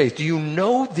for his faith. Do you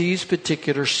know these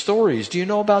particular stories? Do you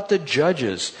know about the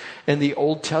judges in the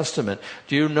Old Testament?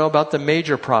 Do you know about the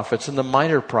major prophets and the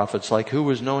minor prophets, like who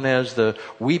was known as the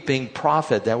weeping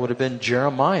prophet? That would have been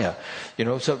Jeremiah.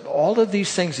 So all of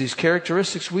these things, these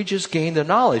characteristics, we just gain the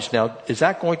knowledge. Now, is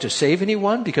that going to save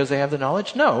anyone because they have the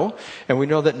knowledge? No. And we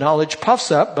know that knowledge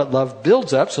puffs up, but love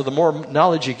builds up. So the more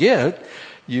knowledge you get,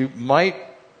 you might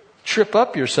trip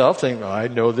up yourself thinking, I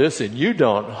know this and you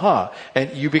don't,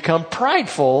 And you become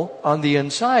prideful on the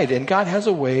inside. And God has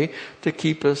a way to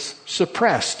keep us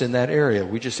suppressed in that area.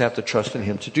 We just have to trust in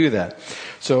Him to do that.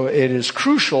 So it is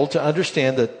crucial to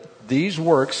understand that these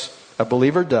works a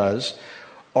believer does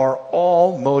are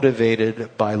all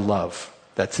motivated by love.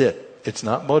 That's it. It's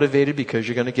not motivated because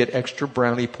you're going to get extra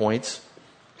brownie points,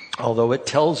 although it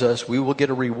tells us we will get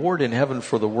a reward in heaven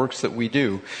for the works that we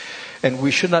do. And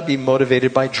we should not be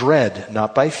motivated by dread,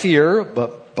 not by fear,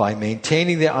 but by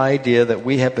maintaining the idea that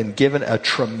we have been given a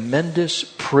tremendous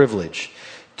privilege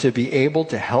to be able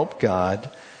to help God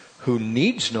who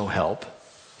needs no help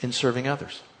in serving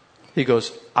others. He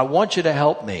goes, I want you to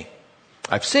help me.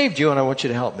 I've saved you and I want you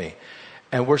to help me.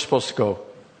 And we're supposed to go,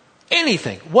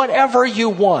 anything, whatever you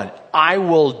want, I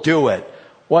will do it.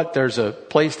 What, there's a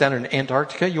place down in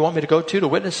Antarctica you want me to go to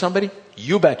witness somebody?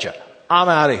 You betcha. I'm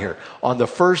out of here on the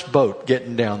first boat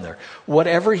getting down there.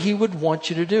 Whatever He would want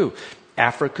you to do.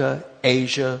 Africa,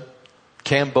 Asia,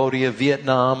 Cambodia,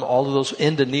 Vietnam, all of those,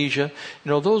 Indonesia.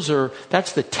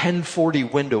 That's the 1040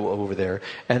 window over there.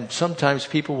 And sometimes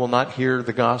people will not hear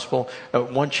the gospel.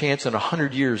 One chance in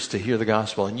 100 years to hear the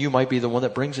gospel. And you might be the one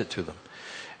that brings it to them.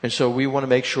 And so we want to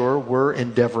make sure we're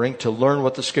endeavoring to learn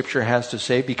what the Scripture has to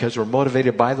say because we're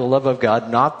motivated by the love of God,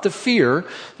 not the fear.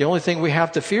 The only thing we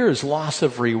have to fear is loss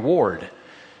of reward.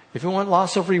 If you want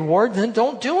loss of reward, then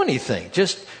don't do anything.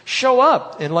 Just show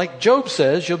up. And like Job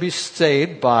says, you'll be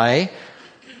saved by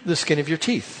the skin of your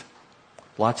teeth.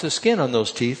 Lots of skin on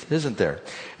those teeth, isn't there?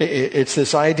 It's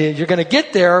this idea you're going to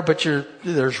get there, but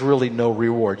there's really no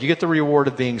reward. You get the reward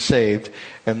of being saved,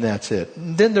 and that's it.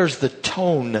 And then there's the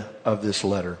tone of this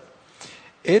letter.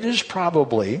 It is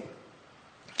probably,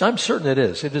 I'm certain it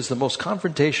is the most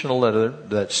confrontational letter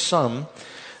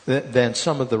than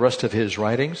some of the rest of his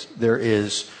writings. There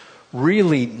is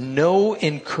really no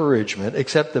encouragement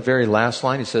except the very last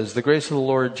line. He says, the grace of the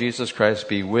Lord Jesus Christ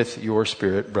be with your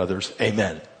spirit, brothers.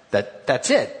 Amen. That's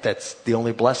it. That's the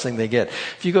only blessing they get.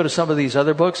 If you go to some of these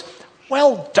other books,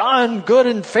 well done, good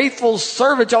and faithful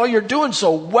servant. Oh, you're doing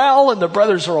so well. And the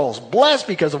brothers are all blessed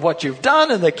because of what you've done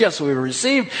and the gifts we've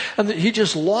received. And he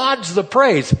just lauds the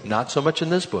praise. Not so much in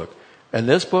this book. In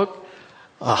this book,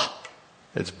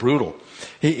 it's brutal.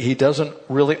 He doesn't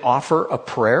really offer a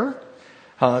prayer.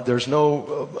 There's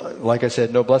no, like I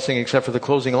said, no blessing except for the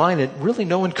closing line, and really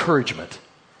no encouragement.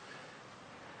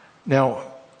 Now,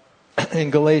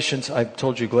 in Galatians, I've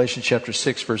told you Galatians chapter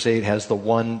 6 verse 8 has the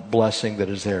one blessing that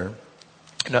is there.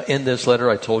 Now in this letter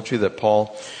I told you that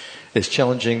Paul is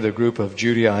challenging the group of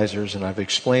Judaizers, and I've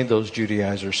explained those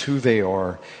Judaizers, who they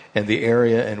are and the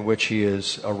area in which he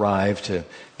has arrived to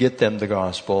get them the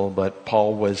gospel, but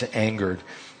Paul was angered.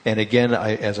 And again,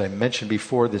 as I mentioned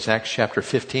before, this Acts chapter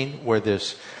 15 where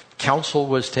this council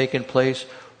was taking place,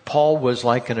 Paul was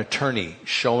like an attorney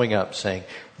showing up saying,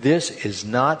 this is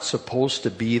not supposed to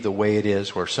be the way it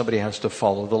is where somebody has to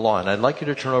follow the law. And I'd like you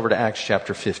to turn over to Acts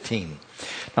chapter 15.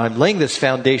 Now, I'm laying this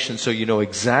foundation so you know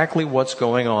exactly what's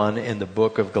going on in the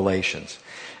book of Galatians.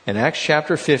 In Acts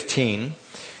chapter 15,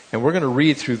 and we're going to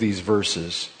read through these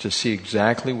verses to see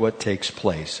exactly what takes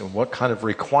place and what kind of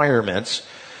requirements,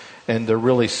 and they're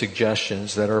really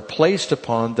suggestions that are placed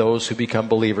upon those who become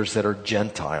believers that are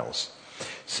Gentiles. It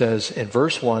says in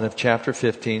verse 1 of chapter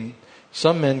 15,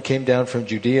 some men came down from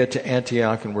Judea to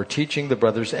Antioch and were teaching the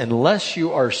brothers, unless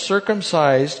you are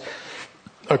circumcised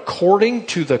according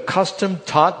to the custom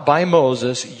taught by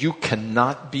Moses, you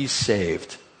cannot be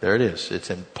saved. There it is. It's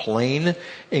in plain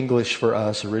English for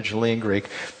us, originally in Greek.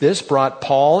 This brought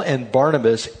Paul and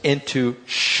Barnabas into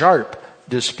sharp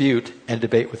dispute and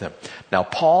debate with them. Now,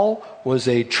 Paul was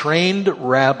a trained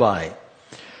rabbi.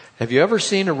 Have you ever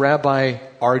seen a rabbi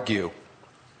argue?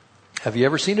 Have you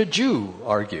ever seen a Jew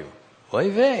argue? Oy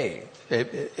vey.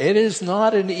 It is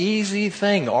not an easy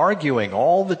thing, arguing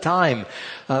all the time.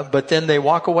 But then they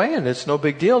walk away and it's no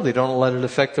big deal. They don't let it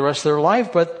affect the rest of their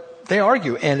life, but they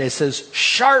argue. And it says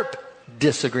sharp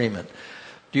disagreement.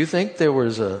 Do you think there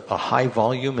was a high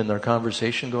volume in their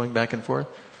conversation going back and forth?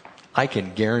 I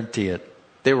can guarantee it.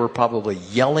 They were probably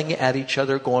yelling at each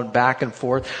other, going back and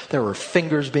forth. There were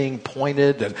fingers being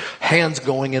pointed and hands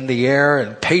going in the air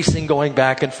and pacing going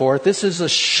back and forth. This is a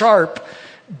sharp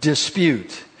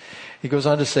dispute. He goes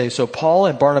on to say, so Paul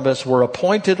and Barnabas were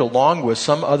appointed along with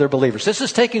some other believers. This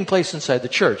is taking place inside the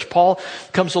church. Paul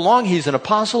comes along, he's an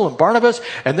apostle, and Barnabas,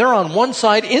 and they're on one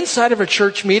side inside of a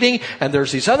church meeting, and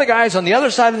there's these other guys on the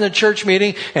other side of the church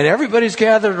meeting, and everybody's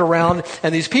gathered around,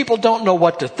 and these people don't know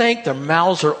what to think. Their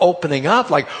mouths are opening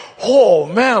up like, oh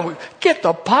man, get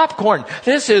the popcorn.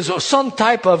 This is some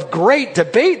type of great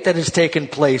debate that has taken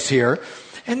place here.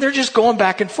 And they're just going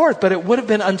back and forth, but it would have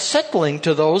been unsettling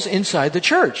to those inside the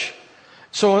church.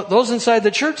 So those inside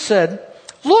the church said,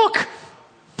 look,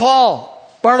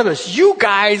 Paul, Barnabas, you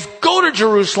guys go to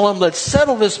Jerusalem. Let's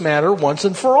settle this matter once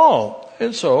and for all.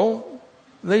 And so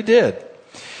they did.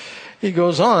 He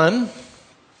goes on.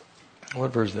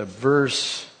 What verse is that?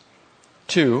 Verse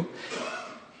 2.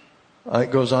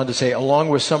 It goes on to say, along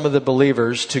with some of the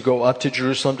believers to go up to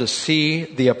Jerusalem to see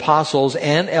the apostles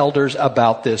and elders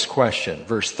about this question.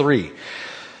 Verse 3.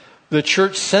 The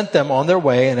church sent them on their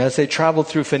way, and as they traveled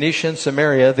through Phoenicia and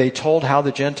Samaria, they told how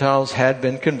the Gentiles had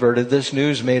been converted. This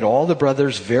news made all the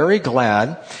brothers very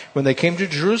glad. When they came to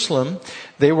Jerusalem,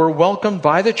 they were welcomed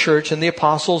by the church and the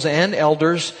apostles and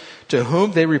elders, to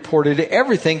whom they reported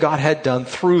everything God had done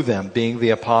through them, being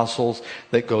the apostles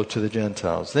that go to the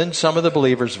Gentiles. Then some of the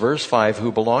believers, verse 5,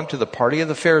 who belonged to the party of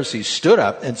the Pharisees, stood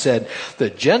up and said, the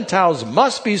Gentiles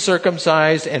must be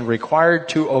circumcised and required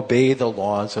to obey the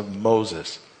laws of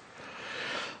Moses.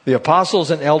 The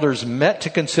apostles and elders met to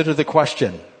consider the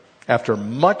question. After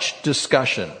much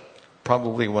discussion,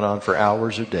 probably went on for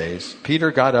hours or days, Peter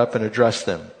got up and addressed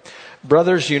them.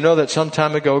 Brothers, you know that some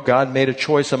time ago God made a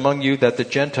choice among you that the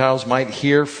Gentiles might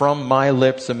hear from my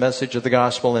lips the message of the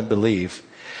gospel and believe.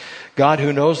 God,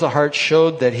 who knows the heart,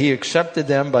 showed that he accepted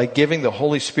them by giving the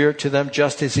Holy Spirit to them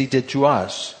just as he did to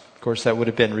us. Of course, that would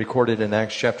have been recorded in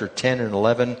Acts chapter 10 and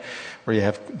 11, where you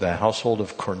have the household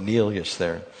of Cornelius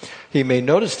there. He made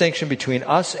no distinction between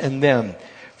us and them,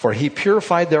 for he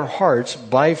purified their hearts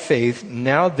by faith.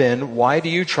 Now then, why do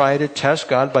you try to test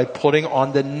God by putting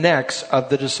on the necks of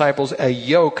the disciples a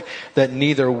yoke that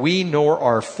neither we nor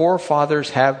our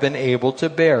forefathers have been able to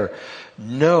bear?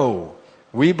 No,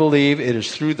 we believe it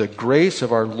is through the grace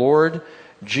of our Lord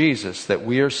Jesus that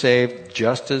we are saved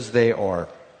just as they are.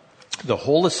 The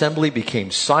whole assembly became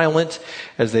silent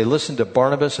as they listened to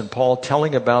Barnabas and Paul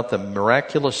telling about the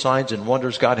miraculous signs and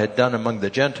wonders God had done among the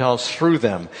Gentiles through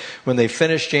them. When they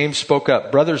finished, James spoke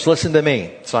up. Brothers, listen to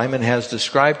me. Simon has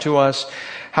described to us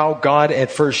how God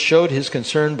at first showed his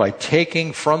concern by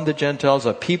taking from the Gentiles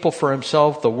a people for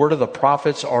himself. The word of the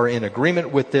prophets are in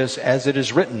agreement with this, as it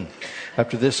is written.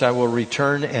 After this, I will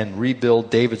return and rebuild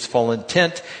David's fallen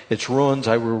tent. Its ruins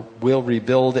I will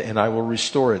rebuild, and I will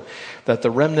restore it, that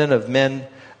the remnant of men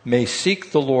may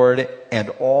seek the Lord, and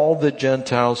all the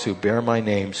Gentiles who bear my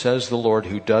name, says the Lord,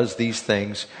 who does these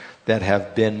things that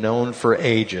have been known for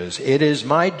ages. It is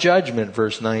my judgment,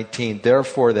 verse 19,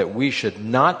 therefore, that we should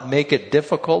not make it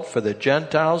difficult for the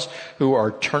Gentiles who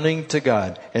are turning to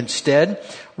God. Instead,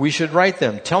 we should write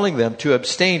them, telling them to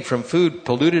abstain from food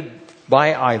polluted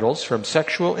by idols, from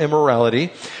sexual immorality,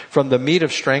 from the meat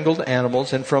of strangled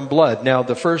animals, and from blood. Now,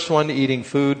 the first one, eating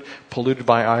food polluted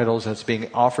by idols, that's being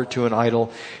offered to an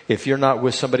idol. If you're not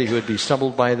with somebody who would be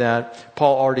stumbled by that,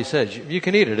 Paul already says, you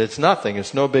can eat it. It's nothing.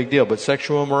 It's no big deal. But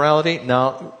sexual immorality,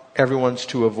 now everyone's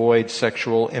to avoid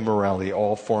sexual immorality,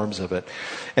 all forms of it.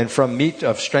 And from meat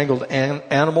of strangled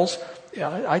animals,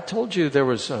 I told you there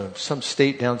was some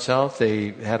state down south,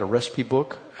 they had a recipe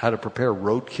book, how to prepare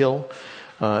roadkill.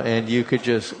 And you could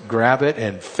just grab it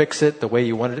and fix it the way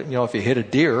you wanted it. You know, if you hit a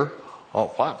deer,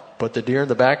 oh wow, put the deer in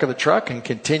the back of the truck and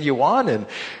continue on,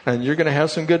 and you're going to have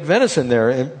some good venison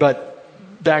there. But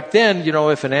back then, you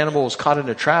know, if an animal was caught in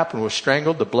a trap and was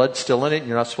strangled, the blood's still in it, and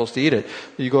you're not supposed to eat it.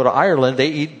 You go to Ireland, they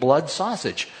eat blood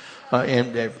sausage.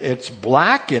 And it's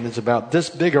black, and it's about this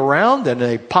big around, and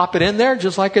they pop it in there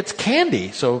just like it's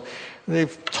candy. So they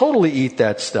totally eat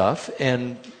that stuff,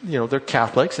 and you know they're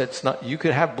Catholics. It's not. You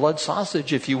could have blood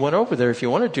sausage if you went over there if you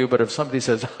wanted to, but if somebody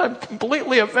says, "I'm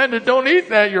completely offended, don't eat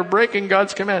that. You're breaking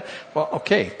God's command." Well,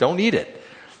 okay, don't eat it.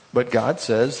 But God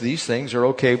says these things are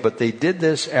okay. But they did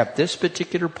this at this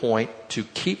particular point to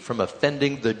keep from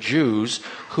offending the Jews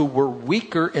who were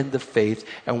weaker in the faith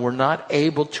and were not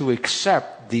able to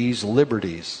accept these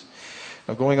liberties.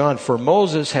 Now going on, for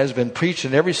Moses has been preached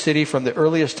in every city from the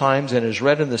earliest times and is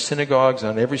read in the synagogues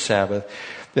on every Sabbath.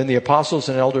 Then the apostles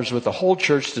and elders with the whole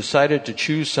church decided to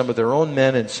choose some of their own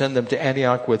men and send them to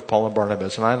Antioch with Paul and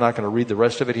Barnabas. And I'm not going to read the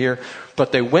rest of it here,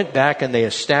 but they went back and they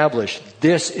established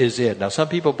this is it. Now some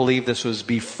people believe this was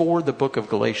before the book of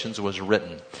Galatians was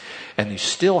written. And he's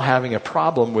still having a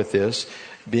problem with this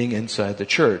being inside the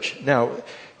church. Now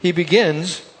he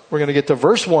begins, we're going to get to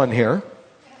verse 1 here.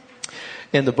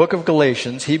 In the book of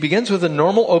Galatians, he begins with a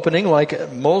normal opening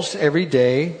like most every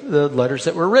day, the letters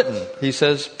that were written. He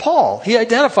says, Paul, he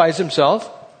identifies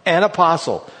himself, an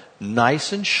apostle.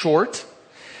 Nice and short.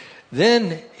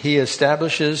 Then he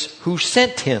establishes who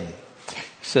sent him. He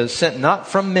says, sent not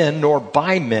from men nor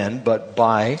by men, but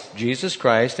by Jesus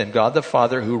Christ and God the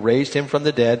Father who raised him from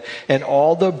the dead, and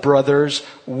all the brothers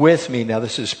with me. Now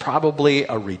this is probably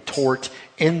a retort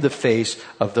in the face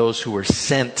of those who were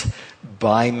sent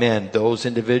by men, those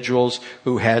individuals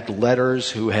who had letters,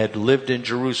 who had lived in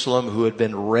Jerusalem, who had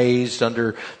been raised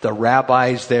under the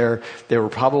rabbis there. They were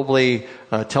probably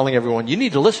telling everyone, you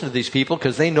need to listen to these people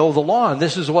because they know the law, and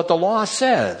this is what the law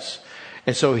says.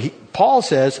 And so Paul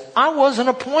says, I wasn't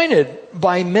appointed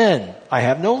by men. I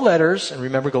have no letters. And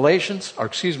remember 1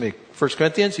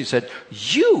 Corinthians, he said,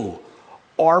 you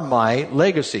are my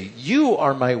legacy. You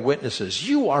are my witnesses.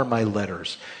 You are my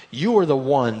letters. You are the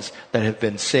ones that have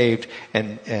been saved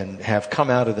and have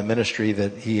come out of the ministry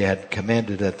that he had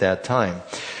commanded at that time.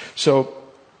 So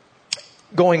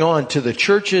going on to the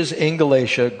churches in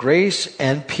Galatia, grace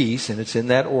and peace, and it's in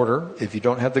that order. If you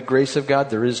don't have the grace of God,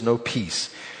 there is no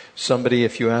peace. Somebody,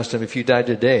 if you asked them, if you died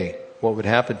today, what would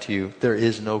happen to you? There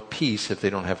is no peace if they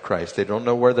don't have Christ. They don't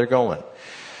know where they're going.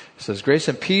 It says, grace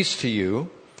and peace to you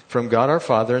from God our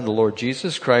Father and the Lord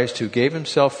Jesus Christ, who gave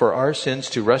himself for our sins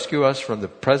to rescue us from the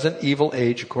present evil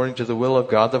age according to the will of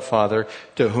God the Father,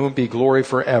 to whom be glory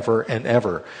forever and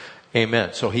ever.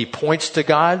 Amen. So he points to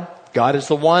God. God is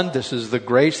the one. This is the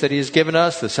grace that he has given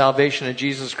us, the salvation in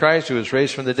Jesus Christ, who was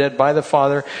raised from the dead by the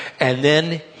Father. And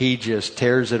then he just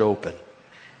tears it open.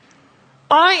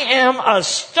 I am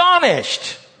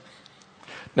astonished.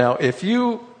 Now, if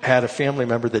you had a family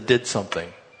member that did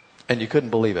something and you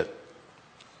couldn't believe it,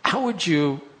 how would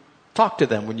you talk to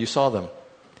them when you saw them?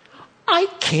 I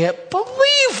can't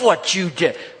believe what you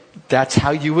did. That's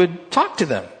how you would talk to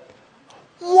them.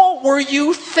 What were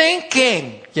you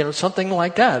thinking? Something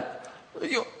like that.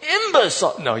 You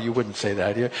imbecile. No, you wouldn't say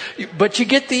that. But you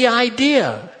get the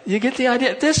idea. You get the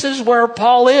idea. This is where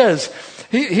Paul is.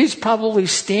 He's probably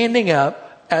standing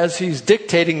up as he's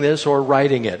dictating this or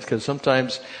writing it, because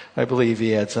sometimes I believe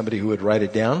he had somebody who would write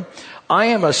it down. I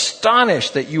am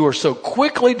astonished that you are so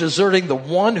quickly deserting the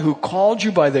one who called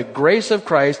you by the grace of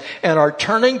Christ and are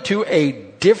turning to a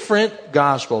different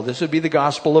gospel. This would be the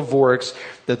gospel of works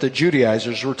that the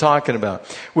Judaizers were talking about,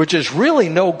 which is really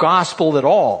no gospel at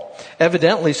all.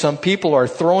 Evidently, some people are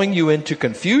throwing you into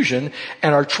confusion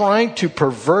and are trying to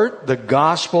pervert the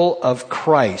gospel of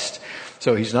Christ.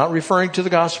 So he's not referring to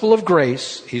the gospel of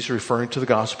grace. He's referring to the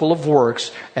gospel of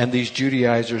works and these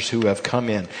Judaizers who have come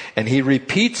in. And he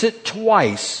repeats it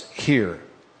twice here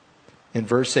in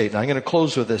verse 8. And I'm going to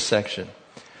close with this section.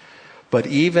 But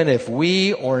even if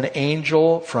we or an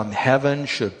angel from heaven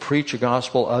should preach a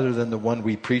gospel other than the one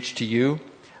we preach to you,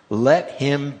 let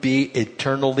him be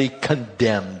eternally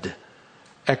condemned!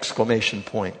 Exclamation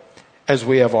point. As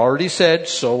we have already said,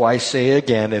 so I say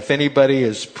again, if anybody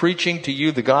is preaching to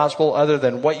you the gospel other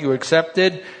than what you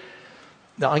accepted,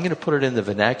 now I'm going to put it in the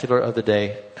vernacular of the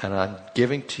day, and I'm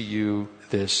giving to you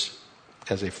this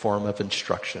as a form of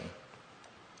instruction.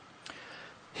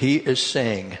 He is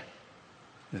saying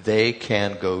they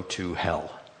can go to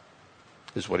hell,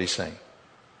 is what he's saying.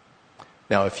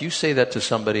 Now, if you say that to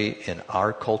somebody in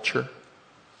our culture,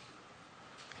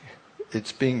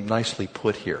 it's being nicely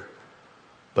put here.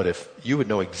 But if you would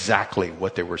know exactly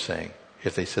what they were saying,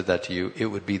 if they said that to you, it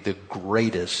would be the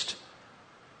greatest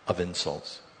of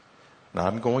insults. Now,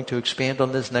 I'm going to expand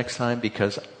on this next time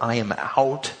because I am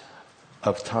out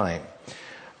of time.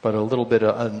 But a little bit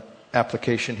of an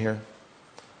application here.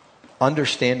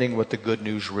 Understanding what the good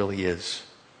news really is.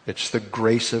 It's the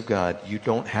grace of God. You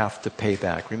don't have to pay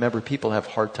back. Remember, people have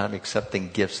a hard time accepting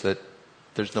gifts that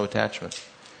there's no attachment.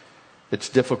 It's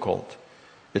difficult.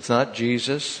 It's not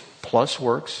Jesus plus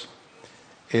works.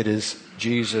 It is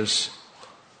Jesus,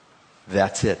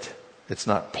 that's it. It's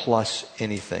not plus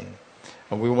anything.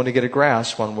 And we want to get a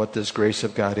grasp on what this grace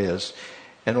of God is.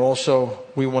 And also,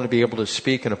 we want to be able to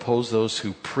speak and oppose those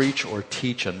who preach or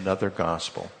teach another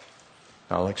gospel.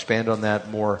 I'll expand on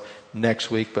that more next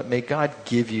week, but may God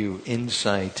give you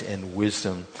insight and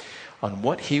wisdom on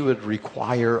what he would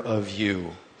require of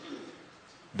you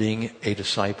being a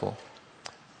disciple.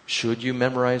 Should you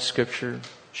memorize Scripture?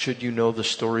 Should you know the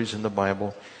stories in the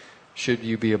Bible? Should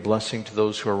you be a blessing to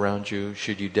those who are around you?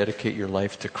 Should you dedicate your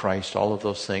life to Christ? All of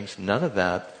those things. None of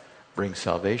that brings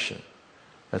salvation.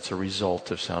 That's a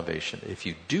result of salvation. If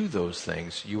you do those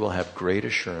things, you will have great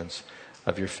assurance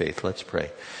of your faith. Let's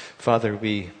pray. Father,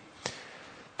 we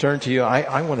turn to you.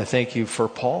 I want to thank you for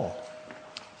Paul.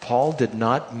 Paul did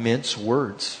not mince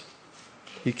words.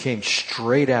 He came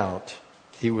straight out.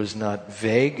 He was not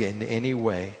vague in any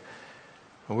way.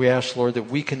 We ask, Lord, that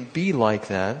we can be like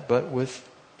that, but with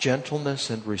gentleness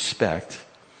and respect.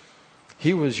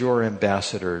 He was your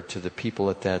ambassador to the people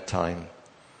at that time,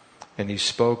 and he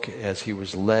spoke as he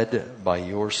was led by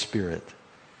your Spirit.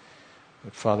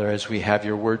 But Father, as we have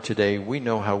your word today, we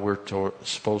know how we're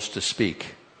supposed to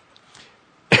speak.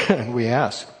 And we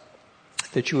ask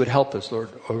that you would help us, Lord,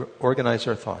 organize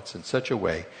our thoughts in such a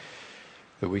way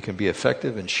that we can be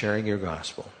effective in sharing your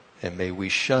gospel. And may we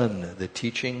shun the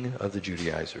teaching of the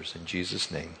Judaizers. In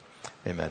Jesus' name, amen.